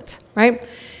of sorts, right?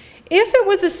 If it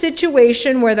was a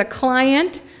situation where the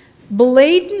client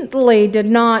blatantly did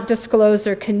not disclose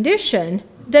their condition,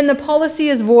 then the policy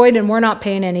is void and we're not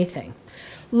paying anything.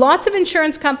 Lots of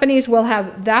insurance companies will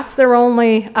have, that's their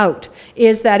only out,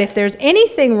 is that if there's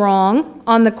anything wrong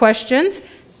on the questions,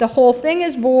 the whole thing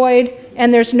is void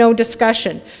and there's no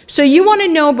discussion. So you want to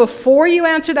know before you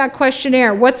answer that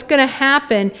questionnaire what's going to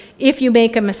happen if you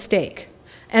make a mistake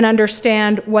and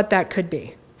understand what that could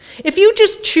be. If you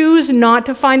just choose not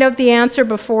to find out the answer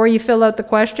before you fill out the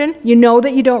question, you know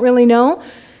that you don't really know,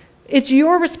 it's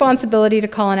your responsibility to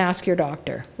call and ask your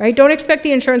doctor, right? Don't expect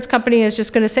the insurance company is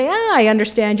just going to say, I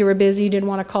understand you were busy, didn't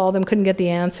want to call them, couldn't get the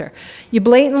answer. You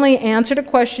blatantly answered a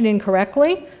question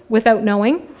incorrectly without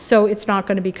knowing, so it's not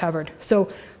going to be covered. So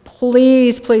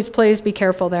please, please, please be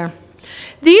careful there.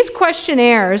 These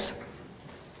questionnaires,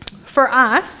 for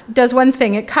us, does one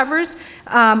thing. It covers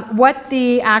what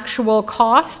the actual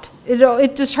cost,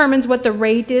 it determines what the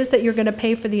rate is that you're going to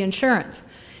pay for the insurance.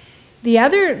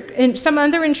 Some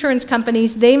other insurance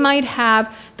companies, they might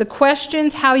have the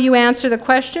questions, how you answer the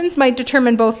questions might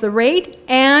determine both the rate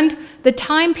and the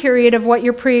time period of what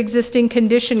your pre-existing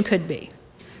condition could be,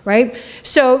 right?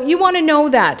 So you want to know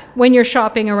that when you're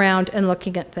shopping around and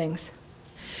looking at things.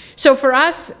 So for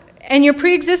us, and your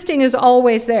pre-existing is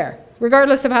always there,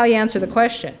 regardless of how you answer the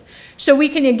question. So we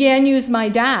can again use my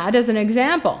dad as an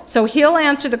example. So he'll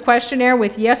answer the questionnaire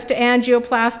with yes to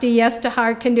angioplasty, yes to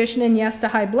heart condition, and yes to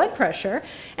high blood pressure,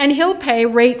 and he'll pay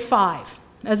rate 5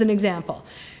 as an example.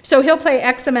 So he'll pay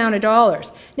X amount of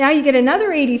dollars. Now you get another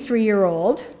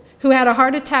 83-year-old who had a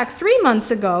heart attack 3 months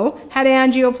ago, had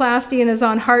angioplasty and is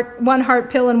on one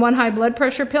heart pill and one high blood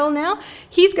pressure pill now.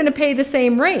 He's going to pay the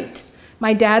same rate.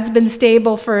 My dad's been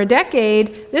stable for a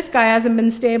decade. This guy hasn't been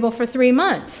stable for 3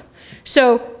 months.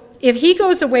 So if he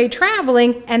goes away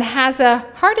traveling and has a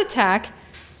heart attack,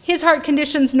 his heart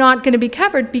condition's not going to be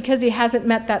covered because he hasn't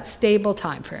met that stable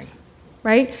time frame,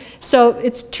 right? So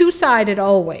it's two-sided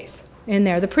always in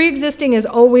there. The pre-existing is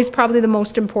always probably the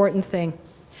most important thing.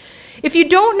 If you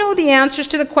don't know the answers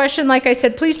to the question, like I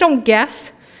said, please don't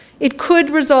guess. It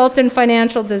could result in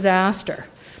financial disaster.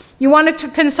 You want to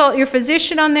consult your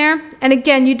physician on there. And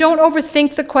again, you don't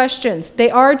overthink the questions. They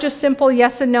are just simple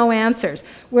yes and no answers.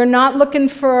 We're not looking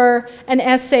for an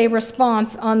essay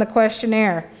response on the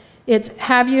questionnaire. It's,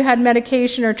 have you had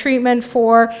medication or treatment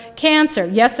for cancer?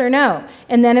 Yes or no?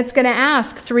 And then it's going to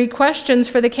ask 3 questions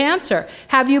for the cancer.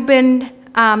 Have you been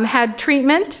had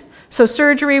treatment, so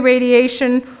surgery,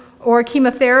 radiation, or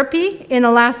chemotherapy in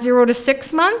the last 0 to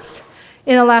 6 months?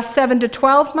 In the last 7 to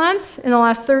 12 months, in the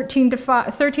last 13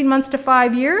 months to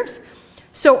 5 years.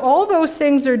 So all those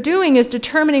things are doing is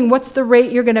determining what's the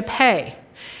rate you're going to pay.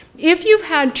 If you've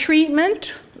had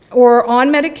treatment or on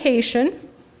medication,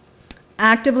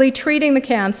 actively treating the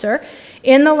cancer,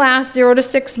 in the last 0 to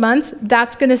 6 months,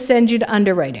 that's going to send you to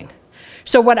underwriting.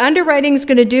 So what underwriting is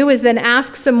going to do is then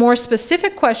ask some more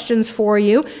specific questions for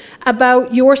you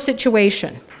about your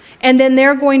situation. And then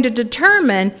they're going to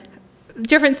determine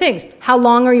different things. How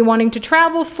long are you wanting to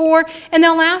travel for? And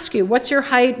they'll ask you, what's your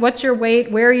height? What's your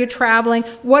weight? Where are you traveling?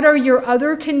 What are your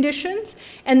other conditions?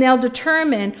 And they'll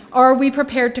determine, are we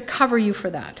prepared to cover you for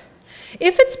that?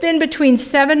 If it's been between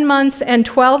 7 months and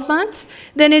 12 months,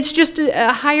 then it's just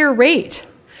a higher rate.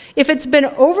 If it's been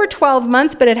over 12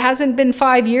 months, but it hasn't been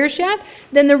 5 years yet,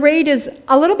 then the rate is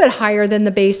a little bit higher than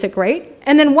the basic rate.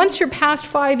 And then once you're past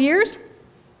 5 years,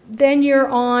 then you're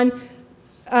on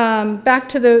back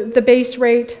to the base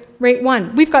rate, rate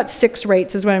 1. We've got 6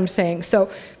 rates is what I'm saying.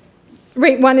 So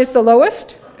rate 1 is the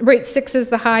lowest, rate 6 is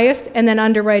the highest, and then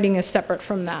underwriting is separate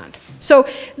from that. So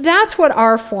that's what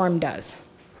our form does.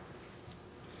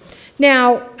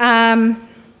 Now,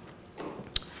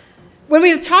 when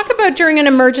we talk about during an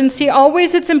emergency,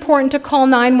 always it's important to call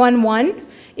 911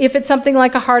 if it's something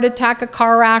like a heart attack, a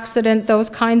car accident, those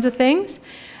kinds of things.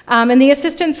 And the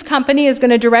assistance company is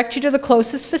going to direct you to the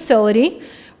closest facility,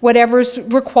 whatever's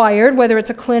required, whether it's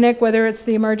a clinic, whether it's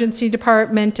the emergency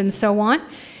department, and so on.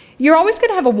 You're always going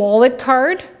to have a wallet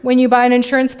card when you buy an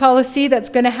insurance policy that's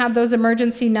going to have those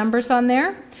emergency numbers on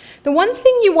there. The one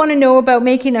thing you want to know about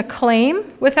making a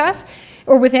claim with us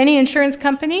or with any insurance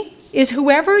company is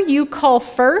whoever you call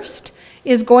first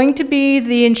is going to be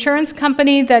the insurance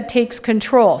company that takes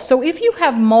control. So if you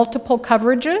have multiple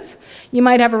coverages, you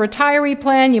might have a retiree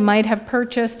plan, you might have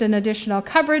purchased an additional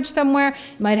coverage somewhere,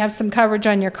 you might have some coverage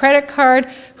on your credit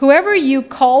card. Whoever you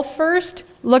call first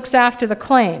looks after the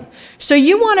claim. So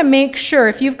you want to make sure,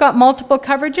 if you've got multiple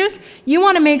coverages, you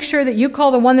want to make sure that you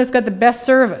call the one that's got the best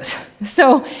service.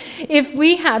 So if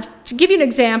we have, to give you an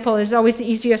example, is always the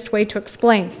easiest way to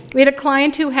explain. We had a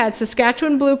client who had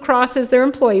Saskatchewan Blue Cross as their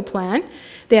employee plan.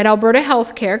 They had Alberta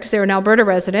Healthcare because they were an Alberta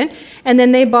resident, and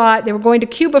then they were going to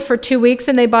Cuba for 2 weeks,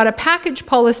 and they bought a package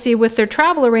policy with their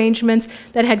travel arrangements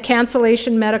that had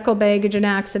cancellation, medical baggage, and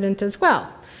accident as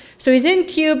well. So he's in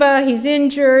Cuba, he's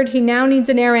injured, he now needs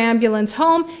an air ambulance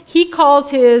home. He calls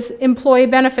his employee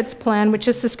benefits plan, which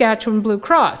is Saskatchewan Blue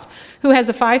Cross, who has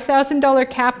a $5,000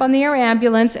 cap on the air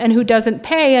ambulance and who doesn't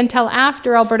pay until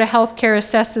after Alberta Healthcare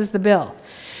assesses the bill.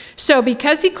 So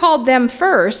because he called them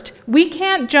first, we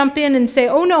can't jump in and say,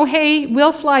 oh no, hey,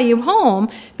 we'll fly you home,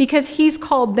 because he's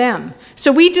called them.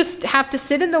 So we just have to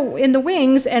sit in the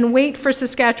wings and wait for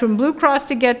Saskatchewan Blue Cross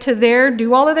to get to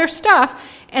do all of their stuff,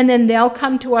 and then they'll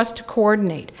come to us to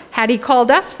coordinate. Had he called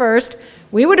us first,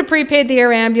 we would have prepaid the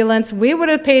air ambulance, we would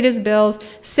have paid his bills,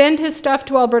 send his stuff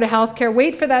to Alberta Healthcare,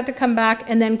 wait for that to come back,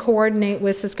 and then coordinate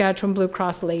with Saskatchewan Blue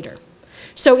Cross later.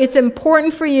 So it's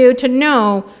important for you to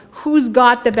know who's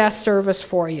got the best service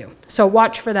for you. So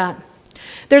watch for that.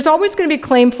 There's always going to be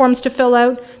claim forms to fill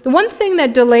out. The one thing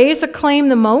that delays a claim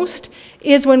the most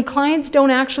is when clients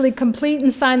don't actually complete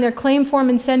and sign their claim form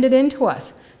and send it in to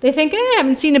us. They think, I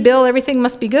haven't seen a bill, everything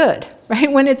must be good,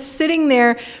 right? When it's sitting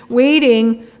there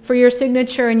waiting for your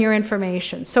signature and your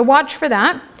information. So watch for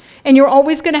that. And you're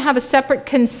always going to have a separate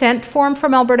consent form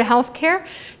from Alberta Healthcare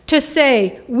to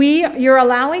say, you're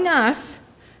allowing us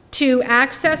to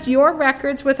access your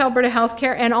records with Alberta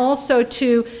Healthcare and also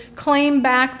to claim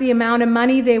back the amount of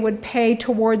money they would pay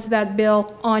towards that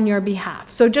bill on your behalf.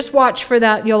 So just watch for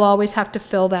that. You'll always have to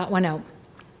fill that one out.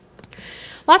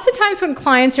 Lots of times when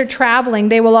clients are traveling,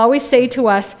 they will always say to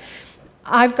us,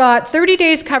 I've got 30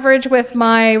 days coverage with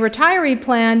my retiree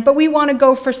plan, but we want to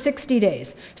go for 60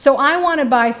 days. So I want to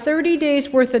buy 30 days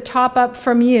worth of top up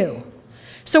from you.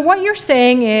 So what you're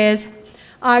saying is,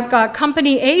 I've got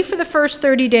company A for the first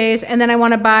 30 days, and then I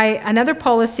want to buy another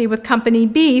policy with company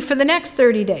B for the next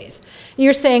 30 days. And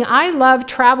you're saying, I love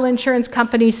travel insurance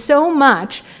companies so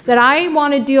much that I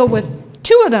want to deal with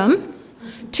 2 of them,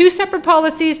 2 separate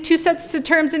policies, 2 sets of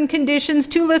terms and conditions,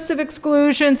 2 lists of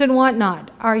exclusions and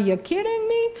whatnot. Are you kidding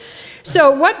me?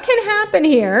 So what can happen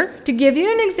here, to give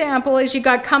you an example, is you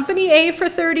got company A for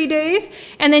 30 days,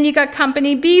 and then you got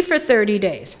company B for 30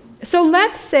 days. So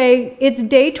let's say it's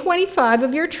day 25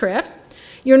 of your trip.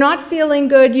 You're not feeling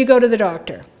good, you go to the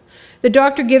doctor. The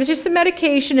doctor gives you some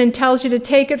medication and tells you to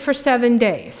take it for 7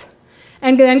 days,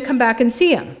 and then come back and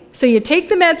see him. So you take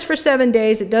the meds for 7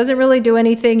 days, it doesn't really do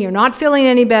anything, you're not feeling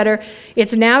any better.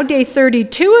 It's now day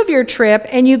 32 of your trip,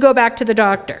 and you go back to the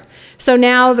doctor. So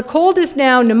now the cold is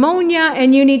now pneumonia,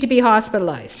 and you need to be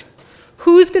hospitalized.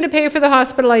 Who's going to pay for the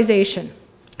hospitalization?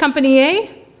 Company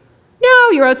A?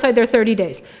 No, you're outside their 30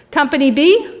 days. Company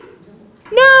B?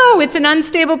 No, it's an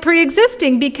unstable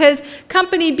pre-existing, because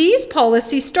company B's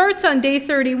policy starts on day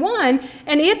 31,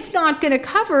 and it's not going to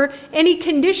cover any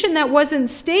condition that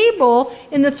wasn't stable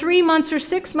in the 3 months or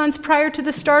 6 months prior to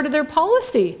the start of their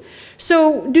policy.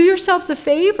 So do yourselves a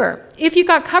favor. If you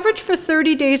got coverage for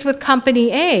 30 days with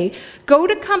company A, go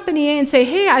to company A and say,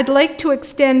 hey, I'd like to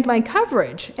extend my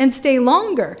coverage and stay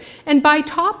longer, and buy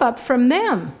top up from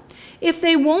them. If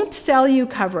they won't sell you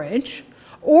coverage,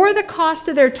 or the cost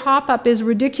of their top-up is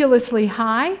ridiculously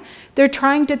high, they're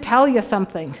trying to tell you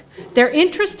something. They're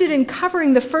interested in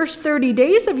covering the first 30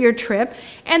 days of your trip,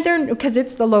 and because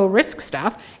it's the low-risk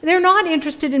stuff, they're not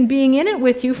interested in being in it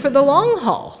with you for the long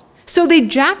haul. So they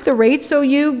jack the rate so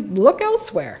you look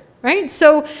elsewhere, right?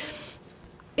 So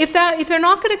if they're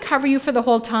not going to cover you for the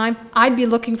whole time, I'd be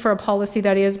looking for a policy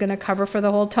that is going to cover for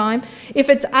the whole time. If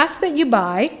it's us that you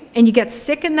buy and you get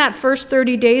sick in that first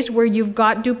 30 days where you've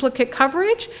got duplicate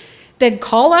coverage, then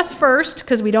call us first,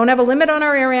 because we don't have a limit on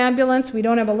our air ambulance, we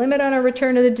don't have a limit on our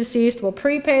return of the deceased, we'll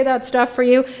prepay that stuff for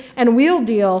you, and we'll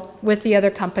deal with the other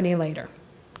company later,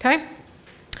 okay?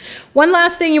 One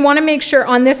last thing you want to make sure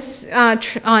on this,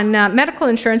 medical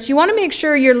insurance, you want to make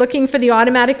sure you're looking for the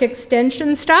automatic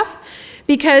extension stuff.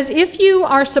 Because if you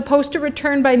are supposed to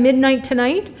return by midnight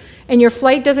tonight and your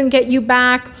flight doesn't get you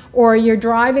back, or you're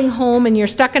driving home and you're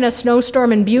stuck in a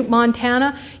snowstorm in Butte,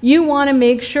 Montana, you want to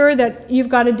make sure that you've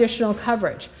got additional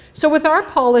coverage. So with our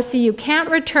policy, you can't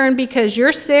return because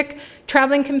you're sick,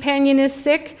 traveling companion is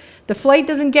sick, the flight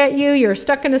doesn't get you, you're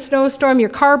stuck in a snowstorm, your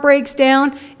car breaks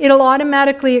down, it'll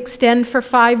automatically extend for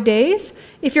 5 days.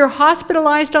 If you're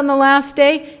hospitalized on the last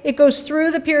day, it goes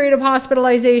through the period of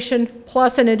hospitalization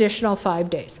plus an additional 5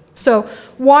 days. So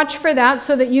watch for that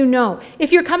so that you know.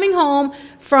 If you're coming home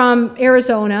from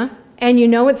Arizona and you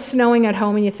know it's snowing at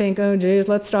home and you think, oh geez,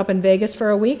 let's stop in Vegas for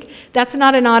a week, that's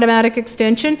not an automatic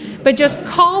extension, but just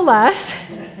call us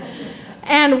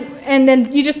and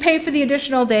then you just pay for the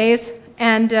additional days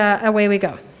and away we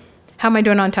go. How am I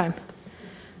doing on time?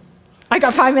 I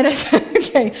got 5 minutes.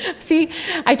 Okay, see,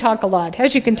 I talk a lot,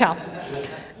 as you can tell.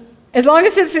 As long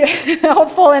as it's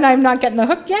helpful and I'm not getting the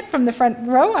hook yet from the front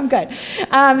row, I'm good.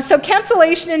 So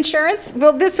cancellation insurance,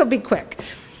 well, this will be quick.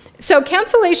 So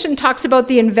cancellation talks about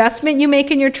the investment you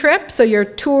make in your trip, so your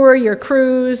tour, your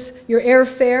cruise, your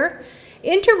airfare.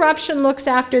 Interruption looks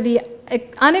after the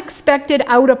unexpected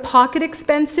out-of-pocket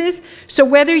expenses, so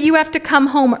whether you have to come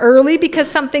home early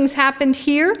because something's happened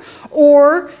here,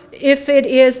 or if it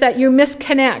is that you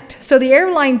misconnect. So the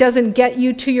airline doesn't get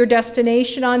you to your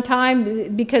destination on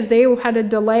time because they had a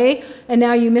delay and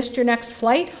now you missed your next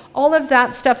flight. All of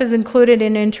that stuff is included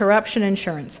in interruption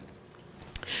insurance.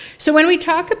 So when we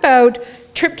talk about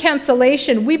trip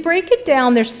cancellation, we break it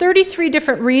down. There's 33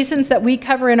 different reasons that we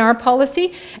cover in our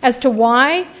policy as to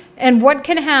why and what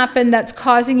can happen that's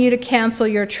causing you to cancel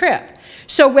your trip.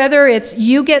 So whether it's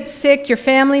you get sick, your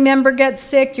family member gets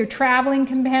sick, your traveling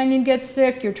companion gets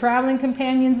sick, your traveling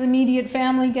companion's immediate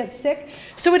family gets sick,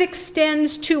 so it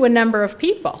extends to a number of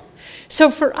people. So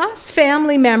for us,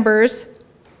 family members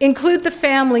include the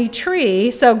family tree,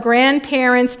 so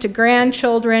grandparents to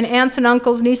grandchildren, aunts and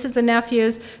uncles, nieces and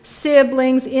nephews,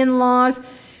 siblings, in-laws.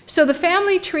 So the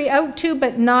family tree out to,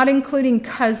 but not including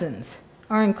cousins,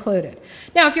 are included.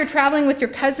 Now, if you're traveling with your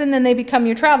cousin, then they become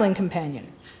your traveling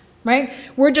companion, right?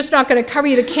 We're just not going to cover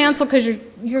you to cancel because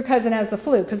your cousin has the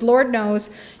flu, because Lord knows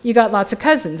you got lots of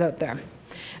cousins out there.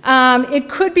 It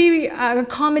could be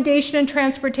accommodation and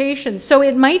transportation. So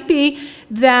it might be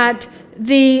that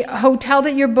the hotel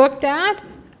that you're booked at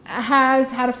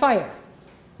has had a fire,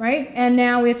 right? And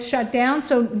now it's shut down,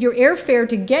 so your airfare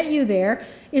to get you there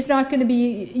is not going to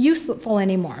be useful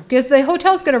anymore because the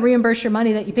hotel's going to reimburse your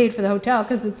money that you paid for the hotel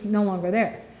because it's no longer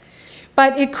there.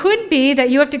 But it could be that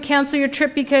you have to cancel your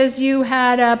trip because you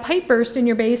had a pipe burst in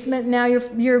your basement and now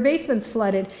your basement's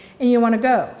flooded and you want to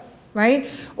go, right?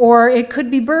 Or it could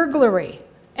be burglary.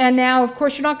 And now, of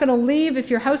course, you're not going to leave if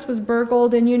your house was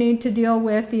burgled and you need to deal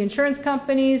with the insurance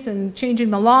companies and changing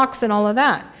the locks and all of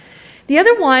that. The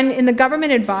other one in the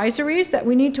government advisories that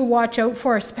we need to watch out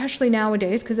for, especially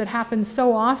nowadays because it happens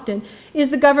so often, is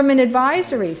the government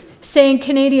advisories saying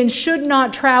Canadians should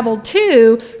not travel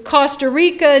to Costa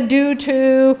Rica due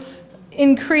to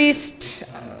increased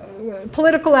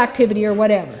political activity or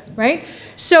whatever, right?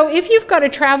 So if you've got a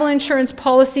travel insurance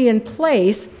policy in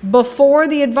place before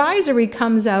the advisory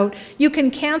comes out, you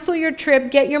can cancel your trip,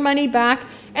 get your money back,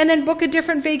 and then book a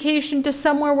different vacation to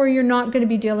somewhere where you're not going to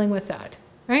be dealing with that.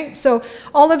 Right? So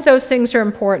all of those things are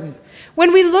important.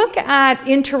 When we look at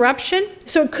interruption,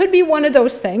 so it could be one of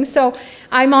those things. So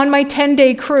I'm on my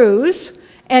 10-day cruise,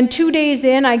 and 2 days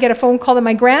in, I get a phone call that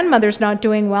my grandmother's not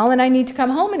doing well, and I need to come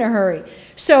home in a hurry.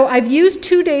 So I've used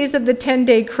 2 days of the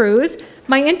 10-day cruise.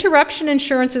 My interruption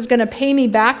insurance is going to pay me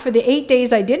back for the 8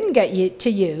 days I didn't get to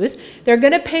use. They're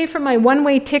going to pay for my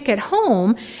one-way ticket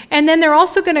home, and then they're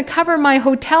also going to cover my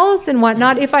hotels and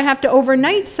whatnot if I have to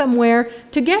overnight somewhere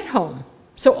to get home.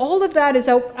 So all of that is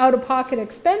out-of-pocket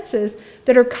expenses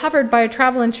that are covered by a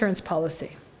travel insurance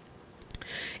policy.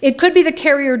 It could be the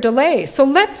carrier delay. So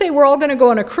let's say we're all going to go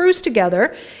on a cruise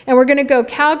together, and we're going to go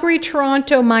Calgary,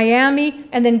 Toronto, Miami,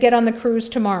 and then get on the cruise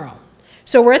tomorrow.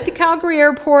 So we're at the Calgary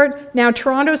airport. Now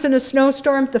Toronto's in a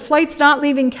snowstorm. The flight's not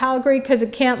leaving Calgary because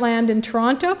it can't land in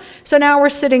Toronto. So now we're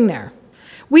sitting there.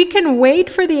 We can wait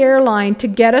for the airline to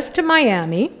get us to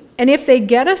Miami, and if they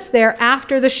get us there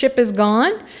after the ship is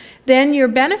gone, then your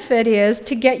benefit is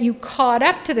to get you caught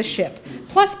up to the ship,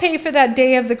 plus pay for that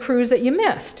day of the cruise that you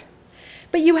missed.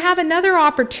 But you have another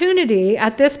opportunity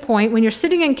at this point when you're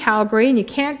sitting in Calgary and you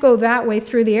can't go that way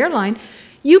through the airline.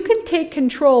 You can take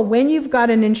control when you've got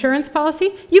an insurance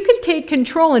policy. You can take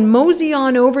control and mosey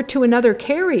on over to another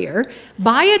carrier,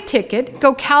 buy a ticket,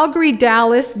 go Calgary,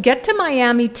 Dallas, get to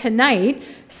Miami tonight,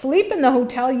 sleep in the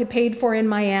hotel you paid for in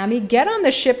Miami, get on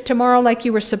the ship tomorrow like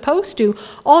you were supposed to.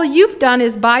 All you've done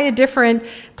is buy a different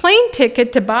plane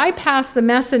ticket to bypass the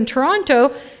mess in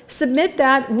Toronto, submit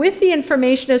that with the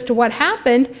information as to what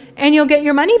happened, and you'll get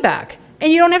your money back.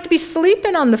 And you don't have to be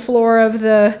sleeping on the floor of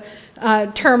the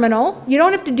terminal. You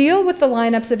don't have to deal with the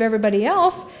lineups of everybody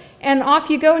else, and off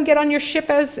you go and get on your ship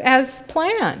as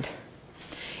planned.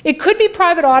 It could be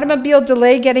private automobile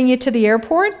delay getting you to the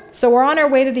airport. So we're on our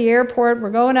way to the airport,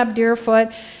 we're going up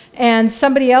Deerfoot, and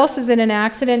somebody else is in an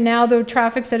accident. Now the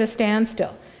traffic's at a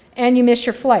standstill, and you miss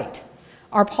your flight.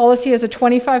 Our policy has a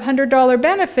 $2,500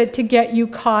 benefit to get you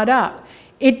caught up.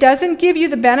 It doesn't give you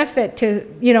the benefit to,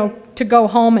 you know, to go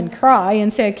home and cry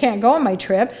and say, I can't go on my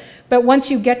trip. But once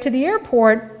you get to the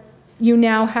airport, you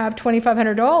now have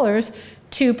 $2,500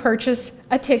 to purchase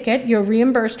a ticket. You're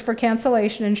reimbursed for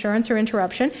cancellation insurance or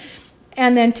interruption,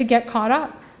 and then to get caught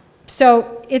up.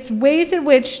 So it's ways in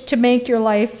which to make your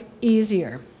life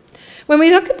easier. When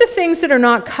we look at the things that are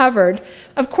not covered,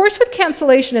 of course with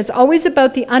cancellation, it's always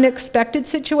about the unexpected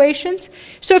situations.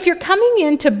 So if you're coming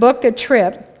in to book a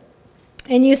trip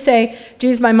and you say,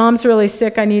 geez, my mom's really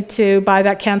sick, I need to buy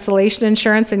that cancellation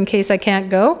insurance in case I can't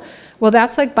go. Well,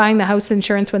 that's like buying the house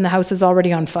insurance when the house is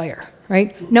already on fire,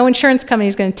 right? No insurance company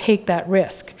is going to take that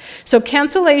risk. So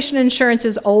cancellation insurance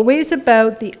is always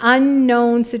about the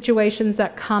unknown situations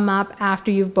that come up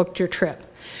after you've booked your trip.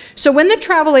 So when the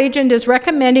travel agent is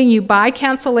recommending you buy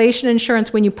cancellation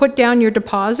insurance when you put down your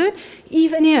deposit,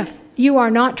 even if you are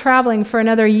not traveling for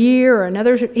another year or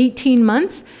another 18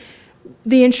 months,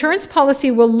 the insurance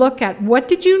policy will look at what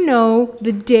did you know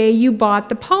the day you bought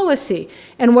the policy,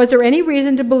 and was there any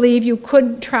reason to believe you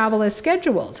couldn't travel as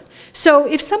scheduled? So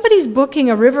if somebody's booking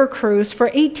a river cruise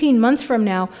for 18 months from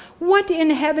now, what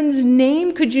in heaven's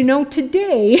name could you know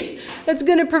today that's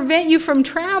going to prevent you from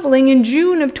traveling in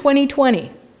June of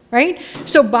 2020? Right?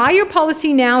 So buy your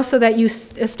policy now so that you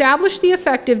establish the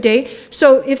effective date.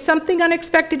 So if something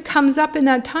unexpected comes up in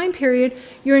that time period,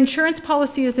 your insurance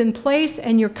policy is in place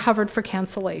and you're covered for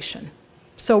cancellation.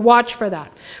 So watch for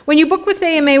that. When you book with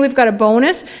AMA, we've got a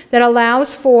bonus that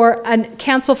allows for a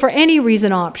cancel for any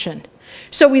reason option.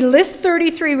 So we list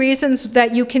 33 reasons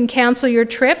that you can cancel your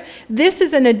trip. This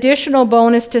is an additional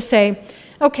bonus to say,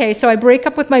 okay, so I break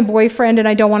up with my boyfriend and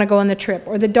I don't want to go on the trip,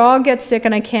 or the dog gets sick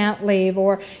and I can't leave,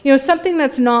 or something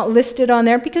that's not listed on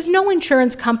there, because no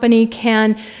insurance company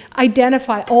can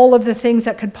identify all of the things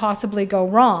that could possibly go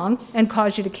wrong and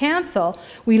cause you to cancel.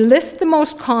 We list the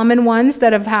most common ones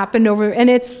that have happened over, and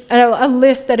it's a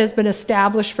list that has been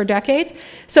established for decades.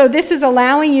 So this is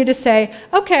allowing you to say,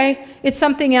 okay, it's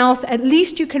something else, at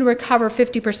least you can recover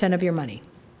 50% of your money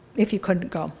if you couldn't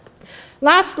go.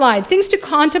 Last slide, things to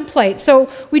contemplate.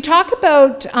 So we talk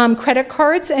about credit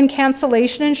cards and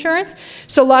cancellation insurance.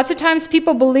 So lots of times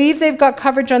people believe they've got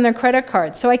coverage on their credit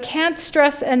cards. So I can't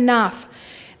stress enough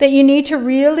that you need to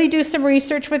really do some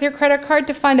research with your credit card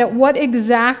to find out what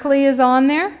exactly is on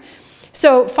there.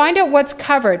 So find out what's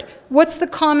covered. What's the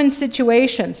common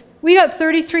situations? We got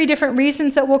 33 different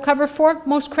reasons that we'll cover for.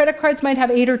 Most credit cards might have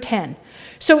 8 or 10.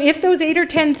 So if those 8 or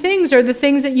 10 things are the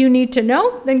things that you need to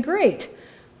know, then great.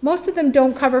 Most of them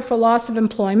don't cover for loss of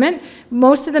employment.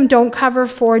 Most of them don't cover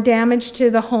for damage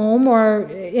to the home or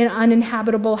an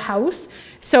uninhabitable house.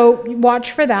 So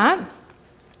watch for that.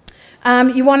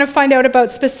 You want to find out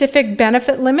about specific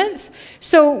benefit limits.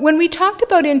 So when we talked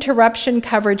about interruption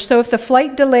coverage, so if the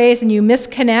flight delays and you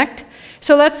misconnect,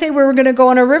 so let's say we were going to go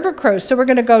on a river cruise. So we're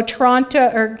going to go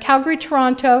Calgary,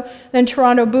 Toronto, then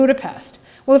Toronto, Budapest.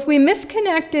 Well, if we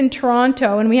misconnect in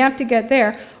Toronto and we have to get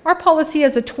there, our policy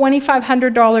has a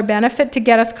 $2,500 benefit to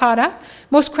get us caught up.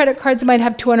 Most credit cards might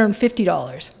have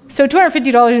 $250. So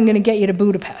 $250 isn't going to get you to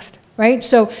Budapest, right?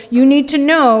 So you need to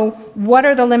know what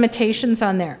are the limitations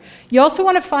on there. You also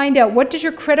want to find out, what does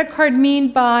your credit card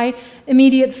mean by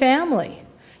immediate family?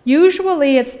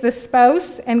 Usually it's the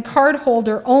spouse and card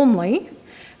holder only.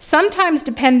 Sometimes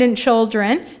dependent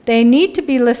children, they need to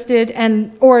be listed,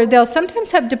 or they'll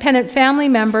sometimes have dependent family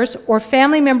members or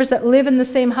family members that live in the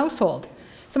same household.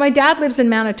 So my dad lives in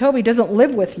Manitoba, he doesn't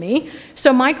live with me,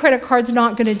 so my credit card's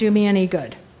not going to do me any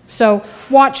good. So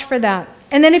watch for that.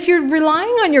 And then if you're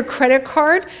relying on your credit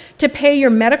card to pay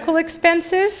your medical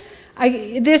expenses,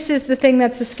 this is the thing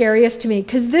that's the scariest to me,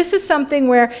 because this is something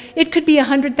where it could be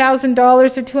 $100,000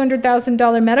 or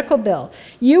 $200,000 medical bill.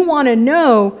 You want to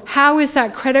know, how is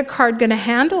that credit card going to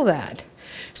handle that?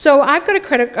 So I've got a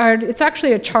credit card, it's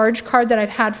actually a charge card that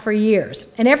I've had for years.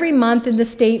 And every month in the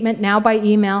statement, now by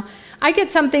email, I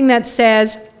get something that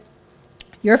says,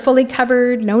 you're fully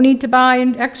covered, no need to buy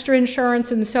extra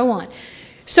insurance, and so on.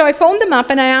 So I phoned them up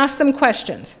and I asked them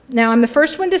questions. Now, I'm the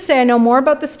first one to say I know more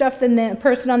about the stuff than the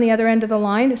person on the other end of the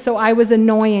line, so I was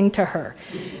annoying to her.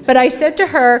 But I said to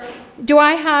her, do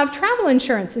I have travel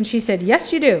insurance? And she said,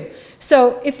 yes, you do.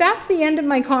 So if that's the end of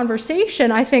my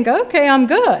conversation, I think, okay, I'm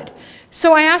good.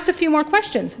 So I asked a few more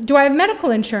questions. Do I have medical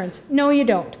insurance? No, you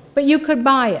don't, but you could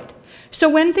buy it. So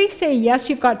when they say, yes,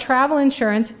 you've got travel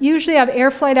insurance, usually have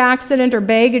air flight accident or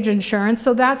baggage insurance,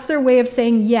 so that's their way of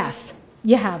saying, yes,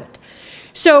 you have it.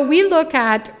 So we look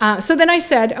at, so then I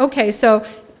said, okay, so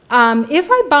if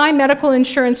I buy medical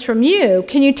insurance from you,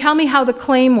 can you tell me how the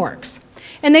claim works?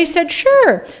 And they said,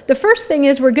 sure. The first thing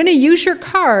is we're going to use your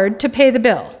card to pay the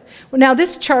bill. Now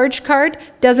this charge card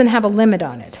doesn't have a limit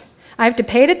on it. I have to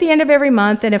pay it at the end of every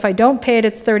month, and if I don't pay it,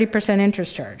 it's 30%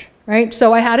 interest charge, right?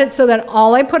 So I had it so that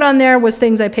all I put on there was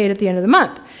things I paid at the end of the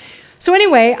month. So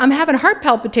anyway, I'm having heart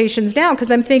palpitations now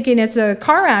because I'm thinking it's a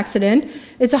car accident.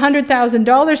 It's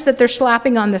 $100,000 that they're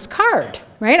slapping on this card,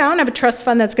 right? I don't have a trust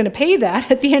fund that's going to pay that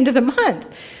at the end of the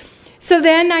month. So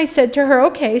then I said to her,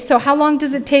 okay, so how long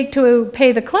does it take to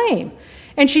pay the claim?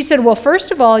 And she said, well,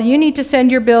 first of all, you need to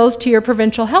send your bills to your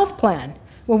provincial health plan.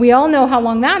 Well, we all know how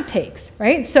long that takes,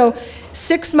 right? So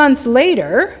 6 months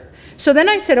later, so then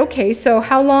I said, okay, so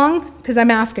how long, because I'm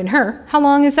asking her, how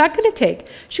long is that going to take?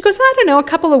 She goes, I don't know, a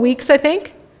couple of weeks, I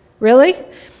think. Really?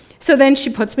 So then she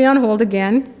puts me on hold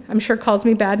again, I'm sure calls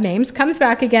me bad names, comes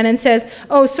back again and says,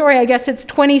 oh, sorry, I guess it's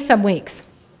 20 some weeks.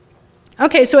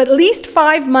 Okay, so at least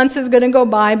 5 months is going to go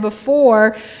by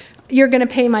before you're going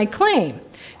to pay my claim.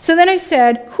 So then I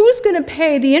said, who's going to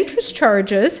pay the interest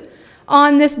charges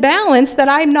on this balance that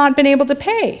I've not been able to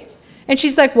pay? And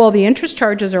she's like, well, the interest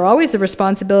charges are always the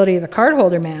responsibility of the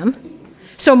cardholder, ma'am.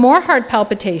 So more heart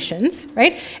palpitations,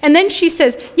 right? And then she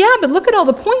says, yeah, but look at all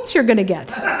the points you're going to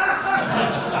get.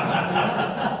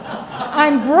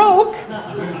 I'm broke.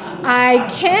 I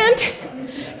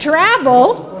can't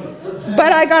travel,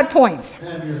 but I got points.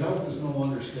 And your health is no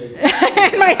longer stable.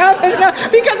 And my health is no,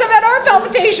 because I've had heart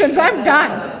palpitations. I'm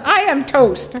done. I am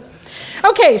toast.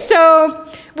 Okay, so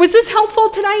was this helpful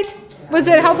tonight? Was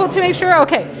it helpful to make sure?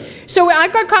 Okay, so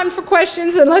I've got time for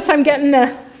questions unless I'm getting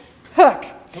the hook.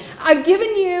 I've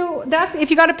given you that. If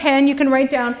you got a pen, you can write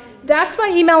down. That's my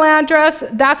email address.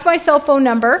 That's my cell phone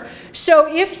number. So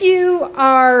if you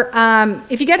are,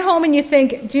 if you get home and you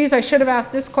think, geez, I should have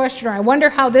asked this question, or I wonder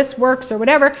how this works, or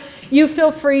whatever, you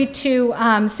feel free to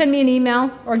send me an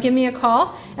email or give me a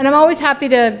call, and I'm always happy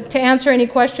to answer any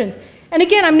questions. And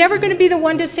again, I'm never going to be the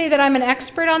one to say that I'm an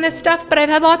expert on this stuff, but I've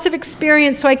had lots of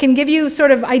experience, so I can give you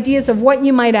sort of ideas of what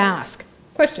you might ask.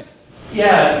 Question?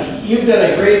 Yeah, you've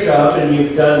done a great job, and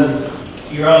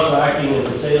you're also acting as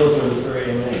a salesman for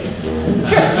AMA.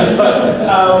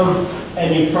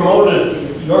 And you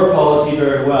promoted your policy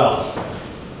very well.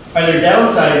 Are there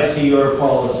downsides to your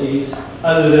policies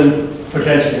other than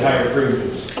potentially higher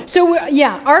premiums? So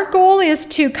yeah, our goal is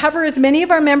to cover as many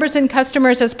of our members and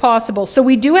customers as possible. So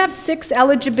we do have 6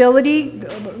 eligibility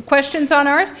questions on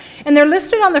ours, and they're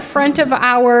listed on the front of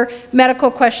our medical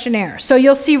questionnaire. So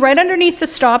you'll see right underneath the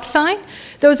stop sign,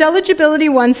 those eligibility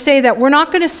ones say that we're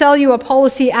not going to sell you a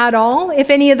policy at all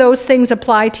if any of those things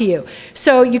apply to you.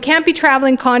 So you can't be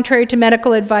traveling contrary to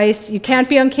medical advice, you can't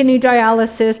be on kidney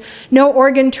dialysis, no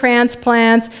organ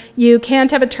transplants, you can't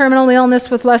have a terminal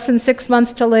illness with less than 6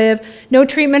 months to live, no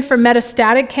treatment for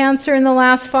metastatic cancer in the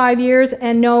last 5 years,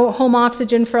 and no home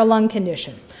oxygen for a lung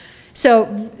condition. So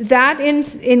that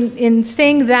in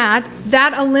saying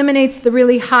that eliminates the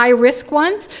really high risk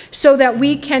ones so that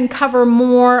we can cover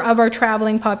more of our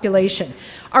traveling population.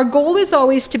 Our goal is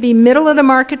always to be middle of the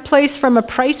marketplace from a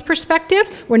price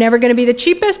perspective. We're never going to be the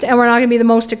cheapest, and we're not going to be the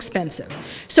most expensive.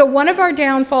 So one of our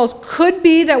downfalls could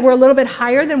be that we're a little bit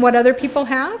higher than what other people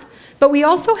have, but we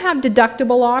also have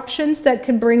deductible options that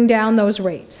can bring down those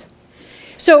rates.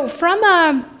 So from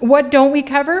what don't we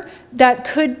cover, that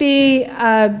could be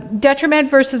detriment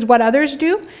versus what others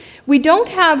do. We don't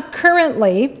have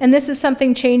currently, and this is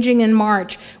something changing in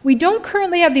March, we don't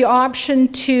currently have the option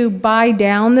to buy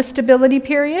down the stability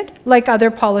period like other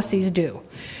policies do.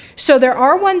 So there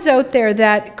are ones out there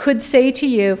that could say to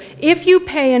you, if you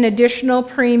pay an additional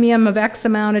premium of X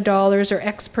amount of dollars or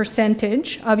X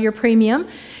percentage of your premium,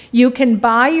 you can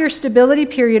buy your stability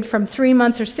period from 3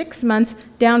 months or 6 months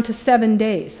down to 7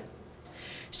 days.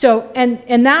 So,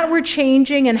 and that we're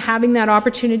changing and having that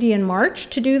opportunity in March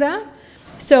to do that.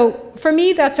 So for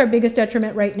me, that's our biggest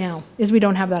detriment right now, is we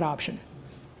don't have that option.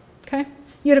 Okay?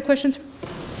 You had a question, sir?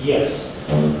 Yes.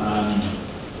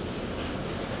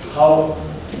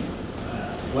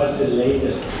 What's the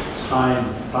latest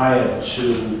time prior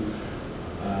to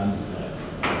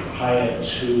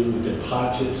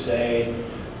departure day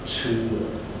to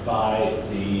buy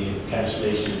the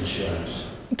cancellation insurance?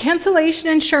 Cancellation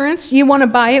insurance, you want to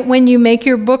buy it when you make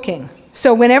your booking.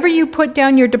 So whenever you put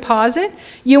down your deposit,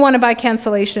 you want to buy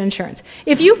cancellation insurance.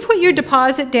 If you put your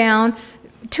deposit down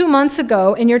 2 months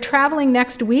ago and you're traveling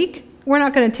next week, we're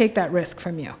not going to take that risk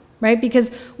from you, right?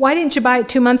 Because why didn't you buy it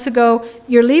 2 months ago?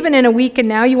 You're leaving in a week and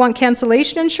now you want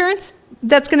cancellation insurance?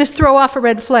 That's going to throw off a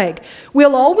red flag.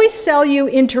 We'll always sell you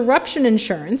interruption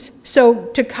insurance, so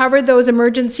to cover those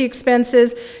emergency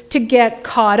expenses, to get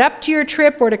caught up to your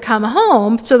trip or to come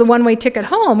home, so the one-way ticket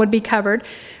home would be covered.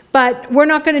 But we're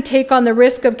not going to take on the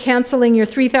risk of canceling your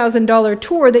 $3,000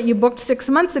 tour that you booked 6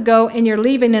 months ago and you're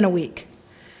leaving in a week.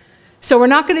 So we're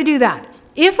not going to do that.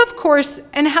 if, of course,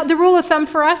 and how the rule of thumb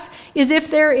for us is if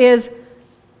there is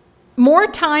more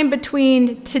time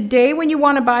between today when you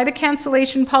want to buy the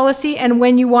cancellation policy and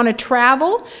when you want to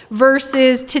travel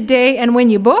versus today and when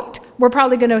you booked, we're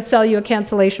probably going to sell you a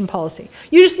cancellation policy.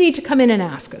 You just need to come in and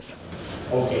ask us.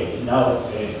 Okay, now,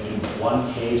 in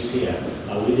one case here,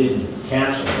 we didn't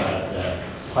cancel, but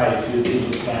quite a few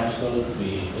people canceled.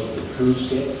 We booked a cruise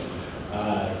ship,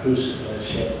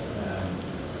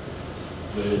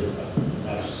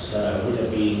 would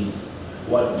have been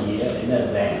 1 year in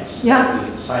advance. Yeah.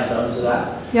 We signed on to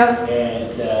that. Yeah.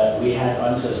 And we had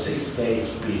until 6 days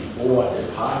before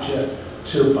departure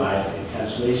to buy a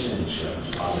cancellation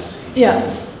insurance policy.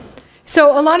 Yeah.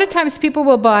 So a lot of times people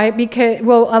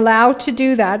will allow to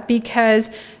do that because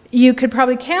you could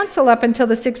probably cancel up until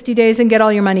the 60 days and get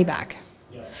all your money back.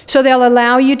 Yeah. So they'll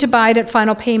allow you to buy it at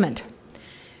final payment.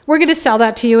 We're going to sell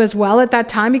that to you as well at that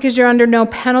time because you're under no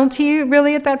penalty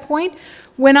really at that point.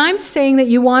 When I'm saying that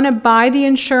you want to buy the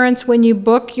insurance when you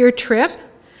book your trip,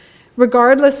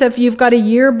 regardless if you've got a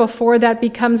year before that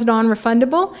becomes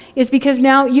non-refundable, is because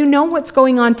now you know what's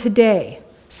going on today.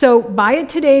 So buy it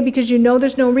today because you know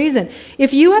there's no reason.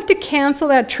 If you have to cancel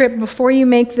that trip before you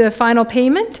make the final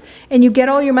payment and you get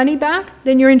all your money back,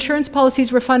 then your insurance policy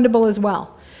is refundable as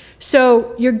well.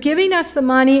 So you're giving us the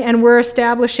money and we're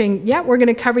establishing, yeah, we're going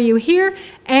to cover you here.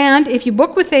 And if you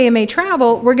book with AMA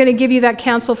Travel, we're going to give you that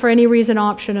cancel for any reason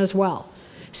option as well.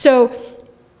 So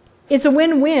it's a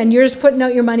win-win. You're just putting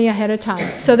out your money ahead of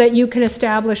time so that you can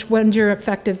establish when's your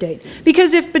effective date.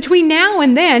 Because if between now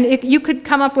and then, you could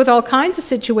come up with all kinds of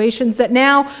situations that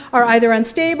now are either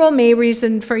unstable, may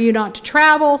reason for you not to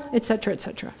travel, et cetera, et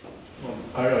cetera.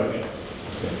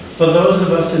 For those of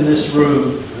us in this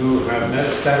room who have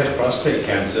metastatic prostate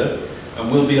cancer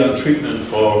and will be on treatment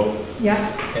for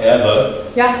ever,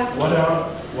 what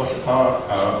are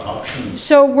our options?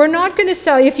 So we're not going to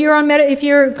sell, if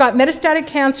you've got metastatic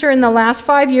cancer in the last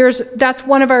 5 years, that's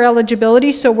one of our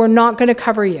eligibilities, so we're not going to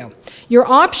cover you. Your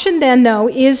option then, though,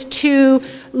 is to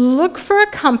look for a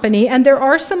company, and there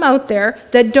are some out there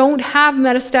that don't have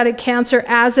metastatic cancer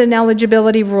as an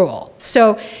eligibility rule.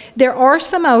 So there are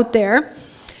some out there.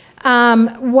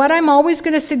 What I'm always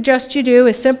going to suggest you do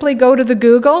is simply go to the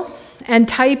Google and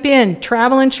type in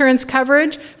travel insurance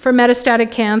coverage for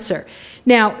metastatic cancer.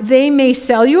 Now, they may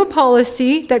sell you a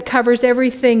policy that covers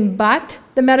everything but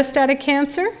the metastatic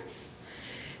cancer.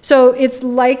 So it's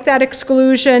like that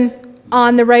exclusion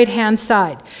on the right-hand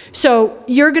side. So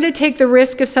you're going to take the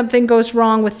risk if something goes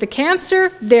wrong with the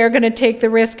cancer. They're going to take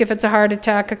the risk if it's a heart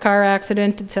attack, a car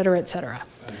accident, et cetera, et cetera.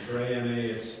 And for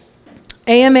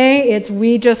AMA,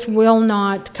 we just will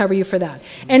not cover you for that.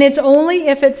 And it's only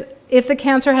if the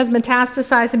cancer has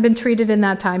metastasized and been treated in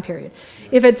that time period.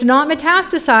 If it's not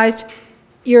metastasized,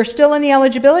 you're still in the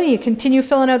eligibility. You continue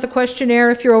filling out the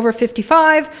questionnaire if you're over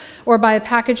 55 or buy a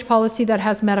package policy that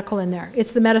has medical in there.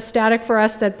 It's the metastatic for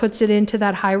us that puts it into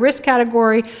that high risk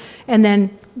category and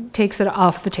then takes it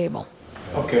off the table.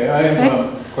 Okay, I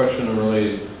have a question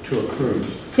related to a cruise.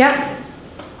 Yeah.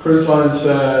 Cruise line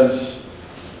says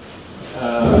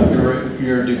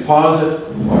your deposit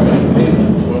or your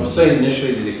payment, well, say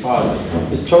initially the deposit,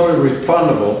 is totally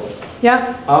refundable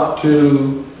up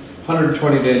to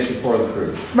 120 days before the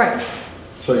cruise. Right.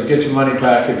 So you get your money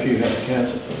back if you have to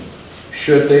cancel it.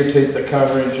 Should they take the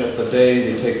coverage at the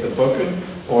day they take the booking,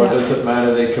 or does it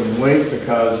matter they can wait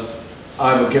because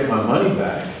I will get my money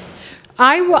back?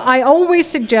 I always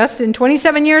suggest, in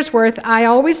 27 years worth, I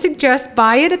always suggest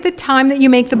buy it at the time that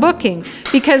you make the booking.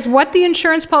 Because what the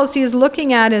insurance policy is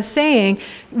looking at is saying,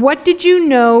 what did you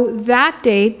know that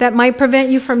date that might prevent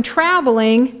you from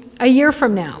traveling a year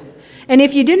from now? And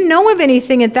if you didn't know of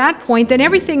anything at that point, then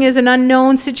everything is an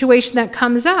unknown situation that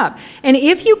comes up. And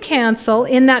if you cancel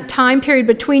in that time period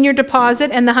between your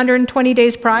deposit and the 120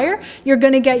 days prior, you're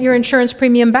going to get your insurance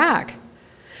premium back.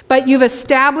 But you've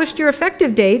established your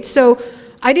effective date, so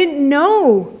I didn't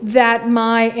know that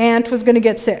my aunt was going to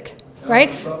get sick, right?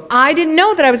 I didn't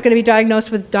know that I was going to be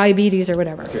diagnosed with diabetes or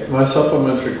whatever. Okay. My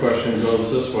supplementary question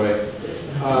goes this way.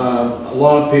 A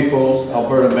lot of people,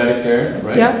 Alberta Medicare,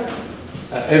 right? Yeah.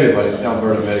 Everybody,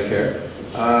 Alberta Medicare.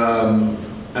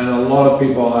 And a lot of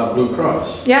people have Blue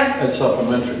Cross. Yeah. As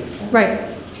supplementary. Right.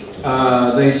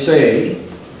 They say,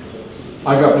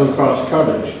 I got Blue Cross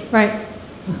coverage. Right.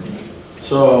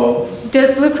 So,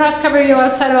 does Blue Cross cover you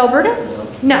outside of Alberta?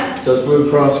 No. does Blue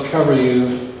Cross cover you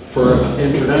for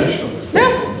international? No.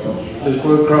 Does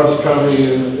Blue Cross cover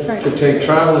you to take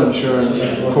travel insurance,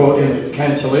 quote,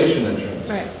 cancellation insurance?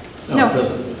 Right. No, it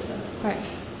doesn't. Right.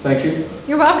 Thank you.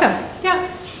 You're welcome. Yeah.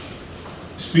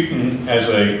 Speaking as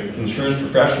an insurance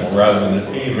professional rather than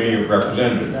an AMA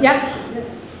representative, Yeah.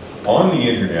 on the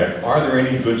internet, are there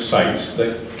any good sites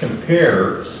that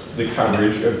compare the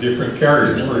coverage of different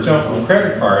carriers? For example, with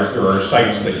credit cards, there are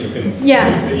sites that you can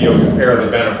compare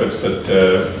the benefits that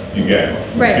you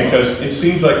get. Right. Because it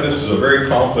seems like this is a very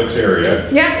complex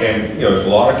area. Yeah. And there's a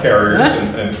lot of carriers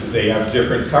and they have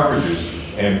different coverages.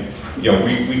 And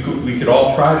we could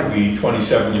all try to be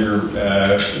 27-year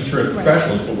insurance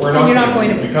professionals, but we're not going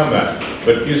to become that.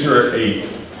 But is there a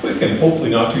quick and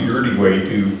hopefully not too dirty way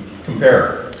to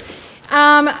compare?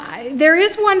 There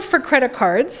is one for credit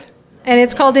cards, and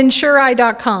it's called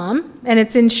insure.com, and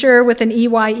it's insure with an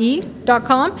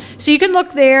EYE.com. So you can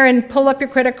look there and pull up your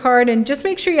credit card and just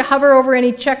make sure you hover over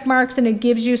any check marks and it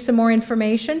gives you some more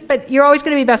information. But you're always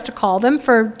going to be best to call them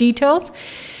for details.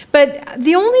 But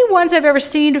the only ones I've ever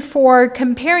seen for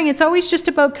comparing, it's always just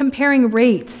about comparing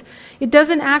rates. It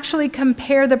doesn't actually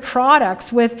compare the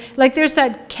products with, like there's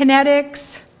that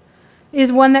Kinetics is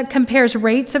one that compares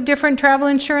rates of different travel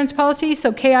insurance policies.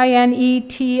 So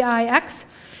KINETIX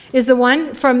is the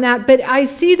one from that. But I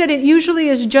see that it usually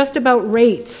is just about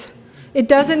rates. It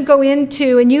doesn't go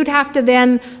into, and you'd have to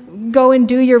then go and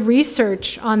do your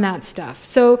research on that stuff.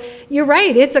 So you're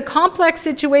right, it's a complex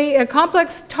situation, a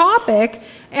complex topic,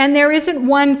 and there isn't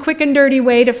one quick and dirty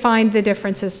way to find the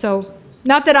differences. So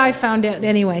not that I found it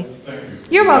anyway. Thank you.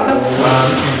 You're welcome.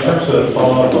 In terms of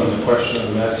follow-up on the question of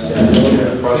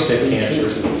metastatic prostate cancer,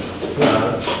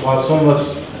 while some of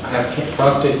us have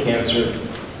prostate cancer,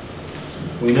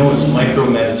 we know it's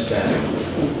micrometastatic.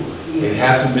 It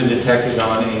hasn't been detected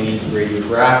on any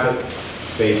radiographic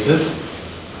basis.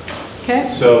 Okay.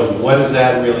 So what does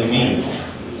that really mean?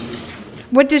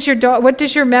 What does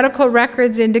your medical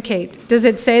records indicate? Does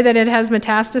it say that it has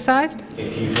metastasized?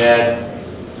 If you've had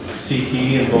CT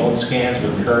and bone scans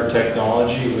with current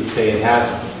technology, it would say it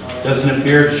hasn't. Doesn't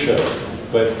appear to show.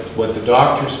 But what the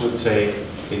doctors would say,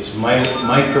 it's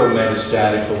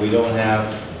micrometastatic, but we don't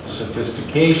have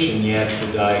sophistication yet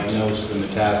to diagnose the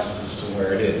metastasis and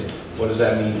where it is. What does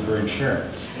that mean for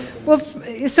insurance? Well,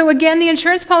 so again, the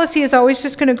insurance policy is always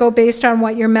just going to go based on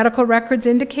what your medical records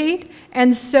indicate.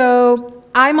 And so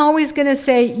I'm always going to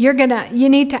say you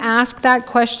need to ask that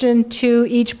question to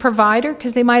each provider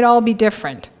because they might all be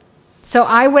different. So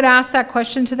I would ask that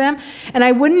question to them, and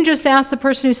I wouldn't just ask the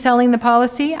person who's selling the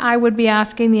policy, I would be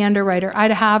asking the underwriter.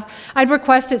 I'd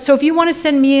request it. So if you want to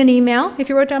send me an email, if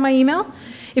you wrote down my email,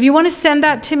 if you want to send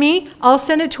that to me, I'll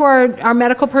send it to our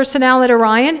medical personnel at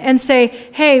Orion and say,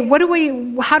 hey,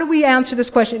 how do we answer this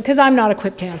question? Because I'm not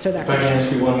equipped to answer that question. If I can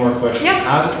ask you one more question.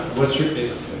 Yeah.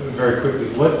 Very quickly,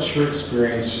 what's your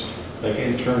experience, like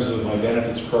in terms of my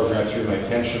benefits program through my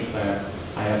pension plan?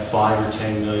 I have 5 or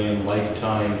 10 million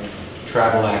lifetime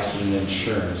travel accident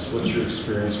insurance. What's your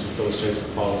experience with those types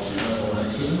of policies?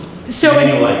 So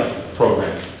Manulife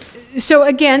program. So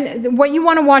again, what you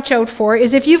want to watch out for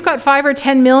is if you've got $5 or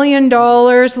 $10 million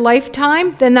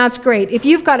lifetime, then that's great. If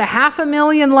you've got a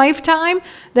 $500,000 lifetime,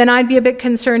 then I'd be a bit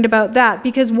concerned about that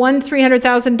because one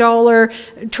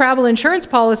 $300,000 travel insurance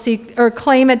policy or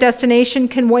claim at destination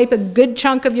can wipe a good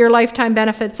chunk of your lifetime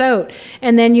benefits out.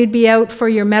 And then you'd be out for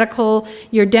your medical,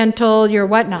 your dental, your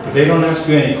whatnot. But they don't ask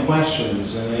you any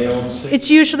questions and they don't say... It's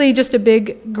usually just a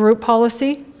big group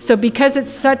policy. So because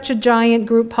it's such a giant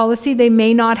group policy, they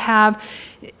may not have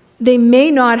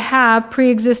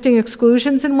pre-existing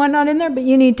exclusions and whatnot in there, but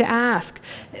you need to ask.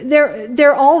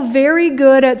 They're all very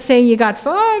good at saying you got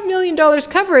 $5 million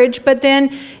coverage, but then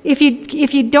if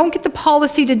you don't get the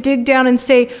policy to dig down and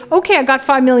say, okay, I got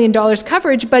 $5 million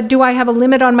coverage, but do I have a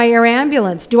limit on my air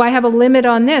ambulance? Do I have a limit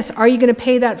on this? Are you going to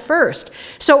pay that first?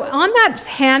 So on that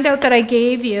handout that I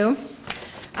gave you,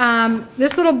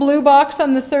 this little blue box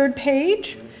on the 3rd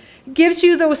page gives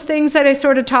you those things that I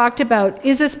sort of talked about.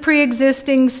 Is this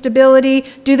pre-existing stability?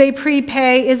 Do they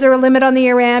prepay? Is there a limit on the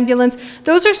air ambulance?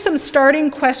 Those are some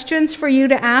starting questions for you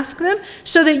to ask them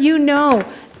so that you know,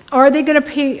 are they going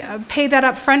to pay that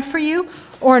up front for you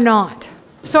or not?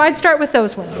 So I'd start with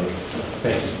those ones.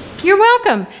 Thank you. You're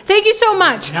welcome. Thank you so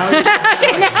much. You did it.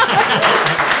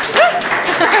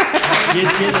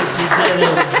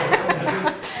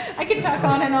 I could talk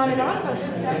on and on and on about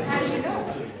this stuff, as you know.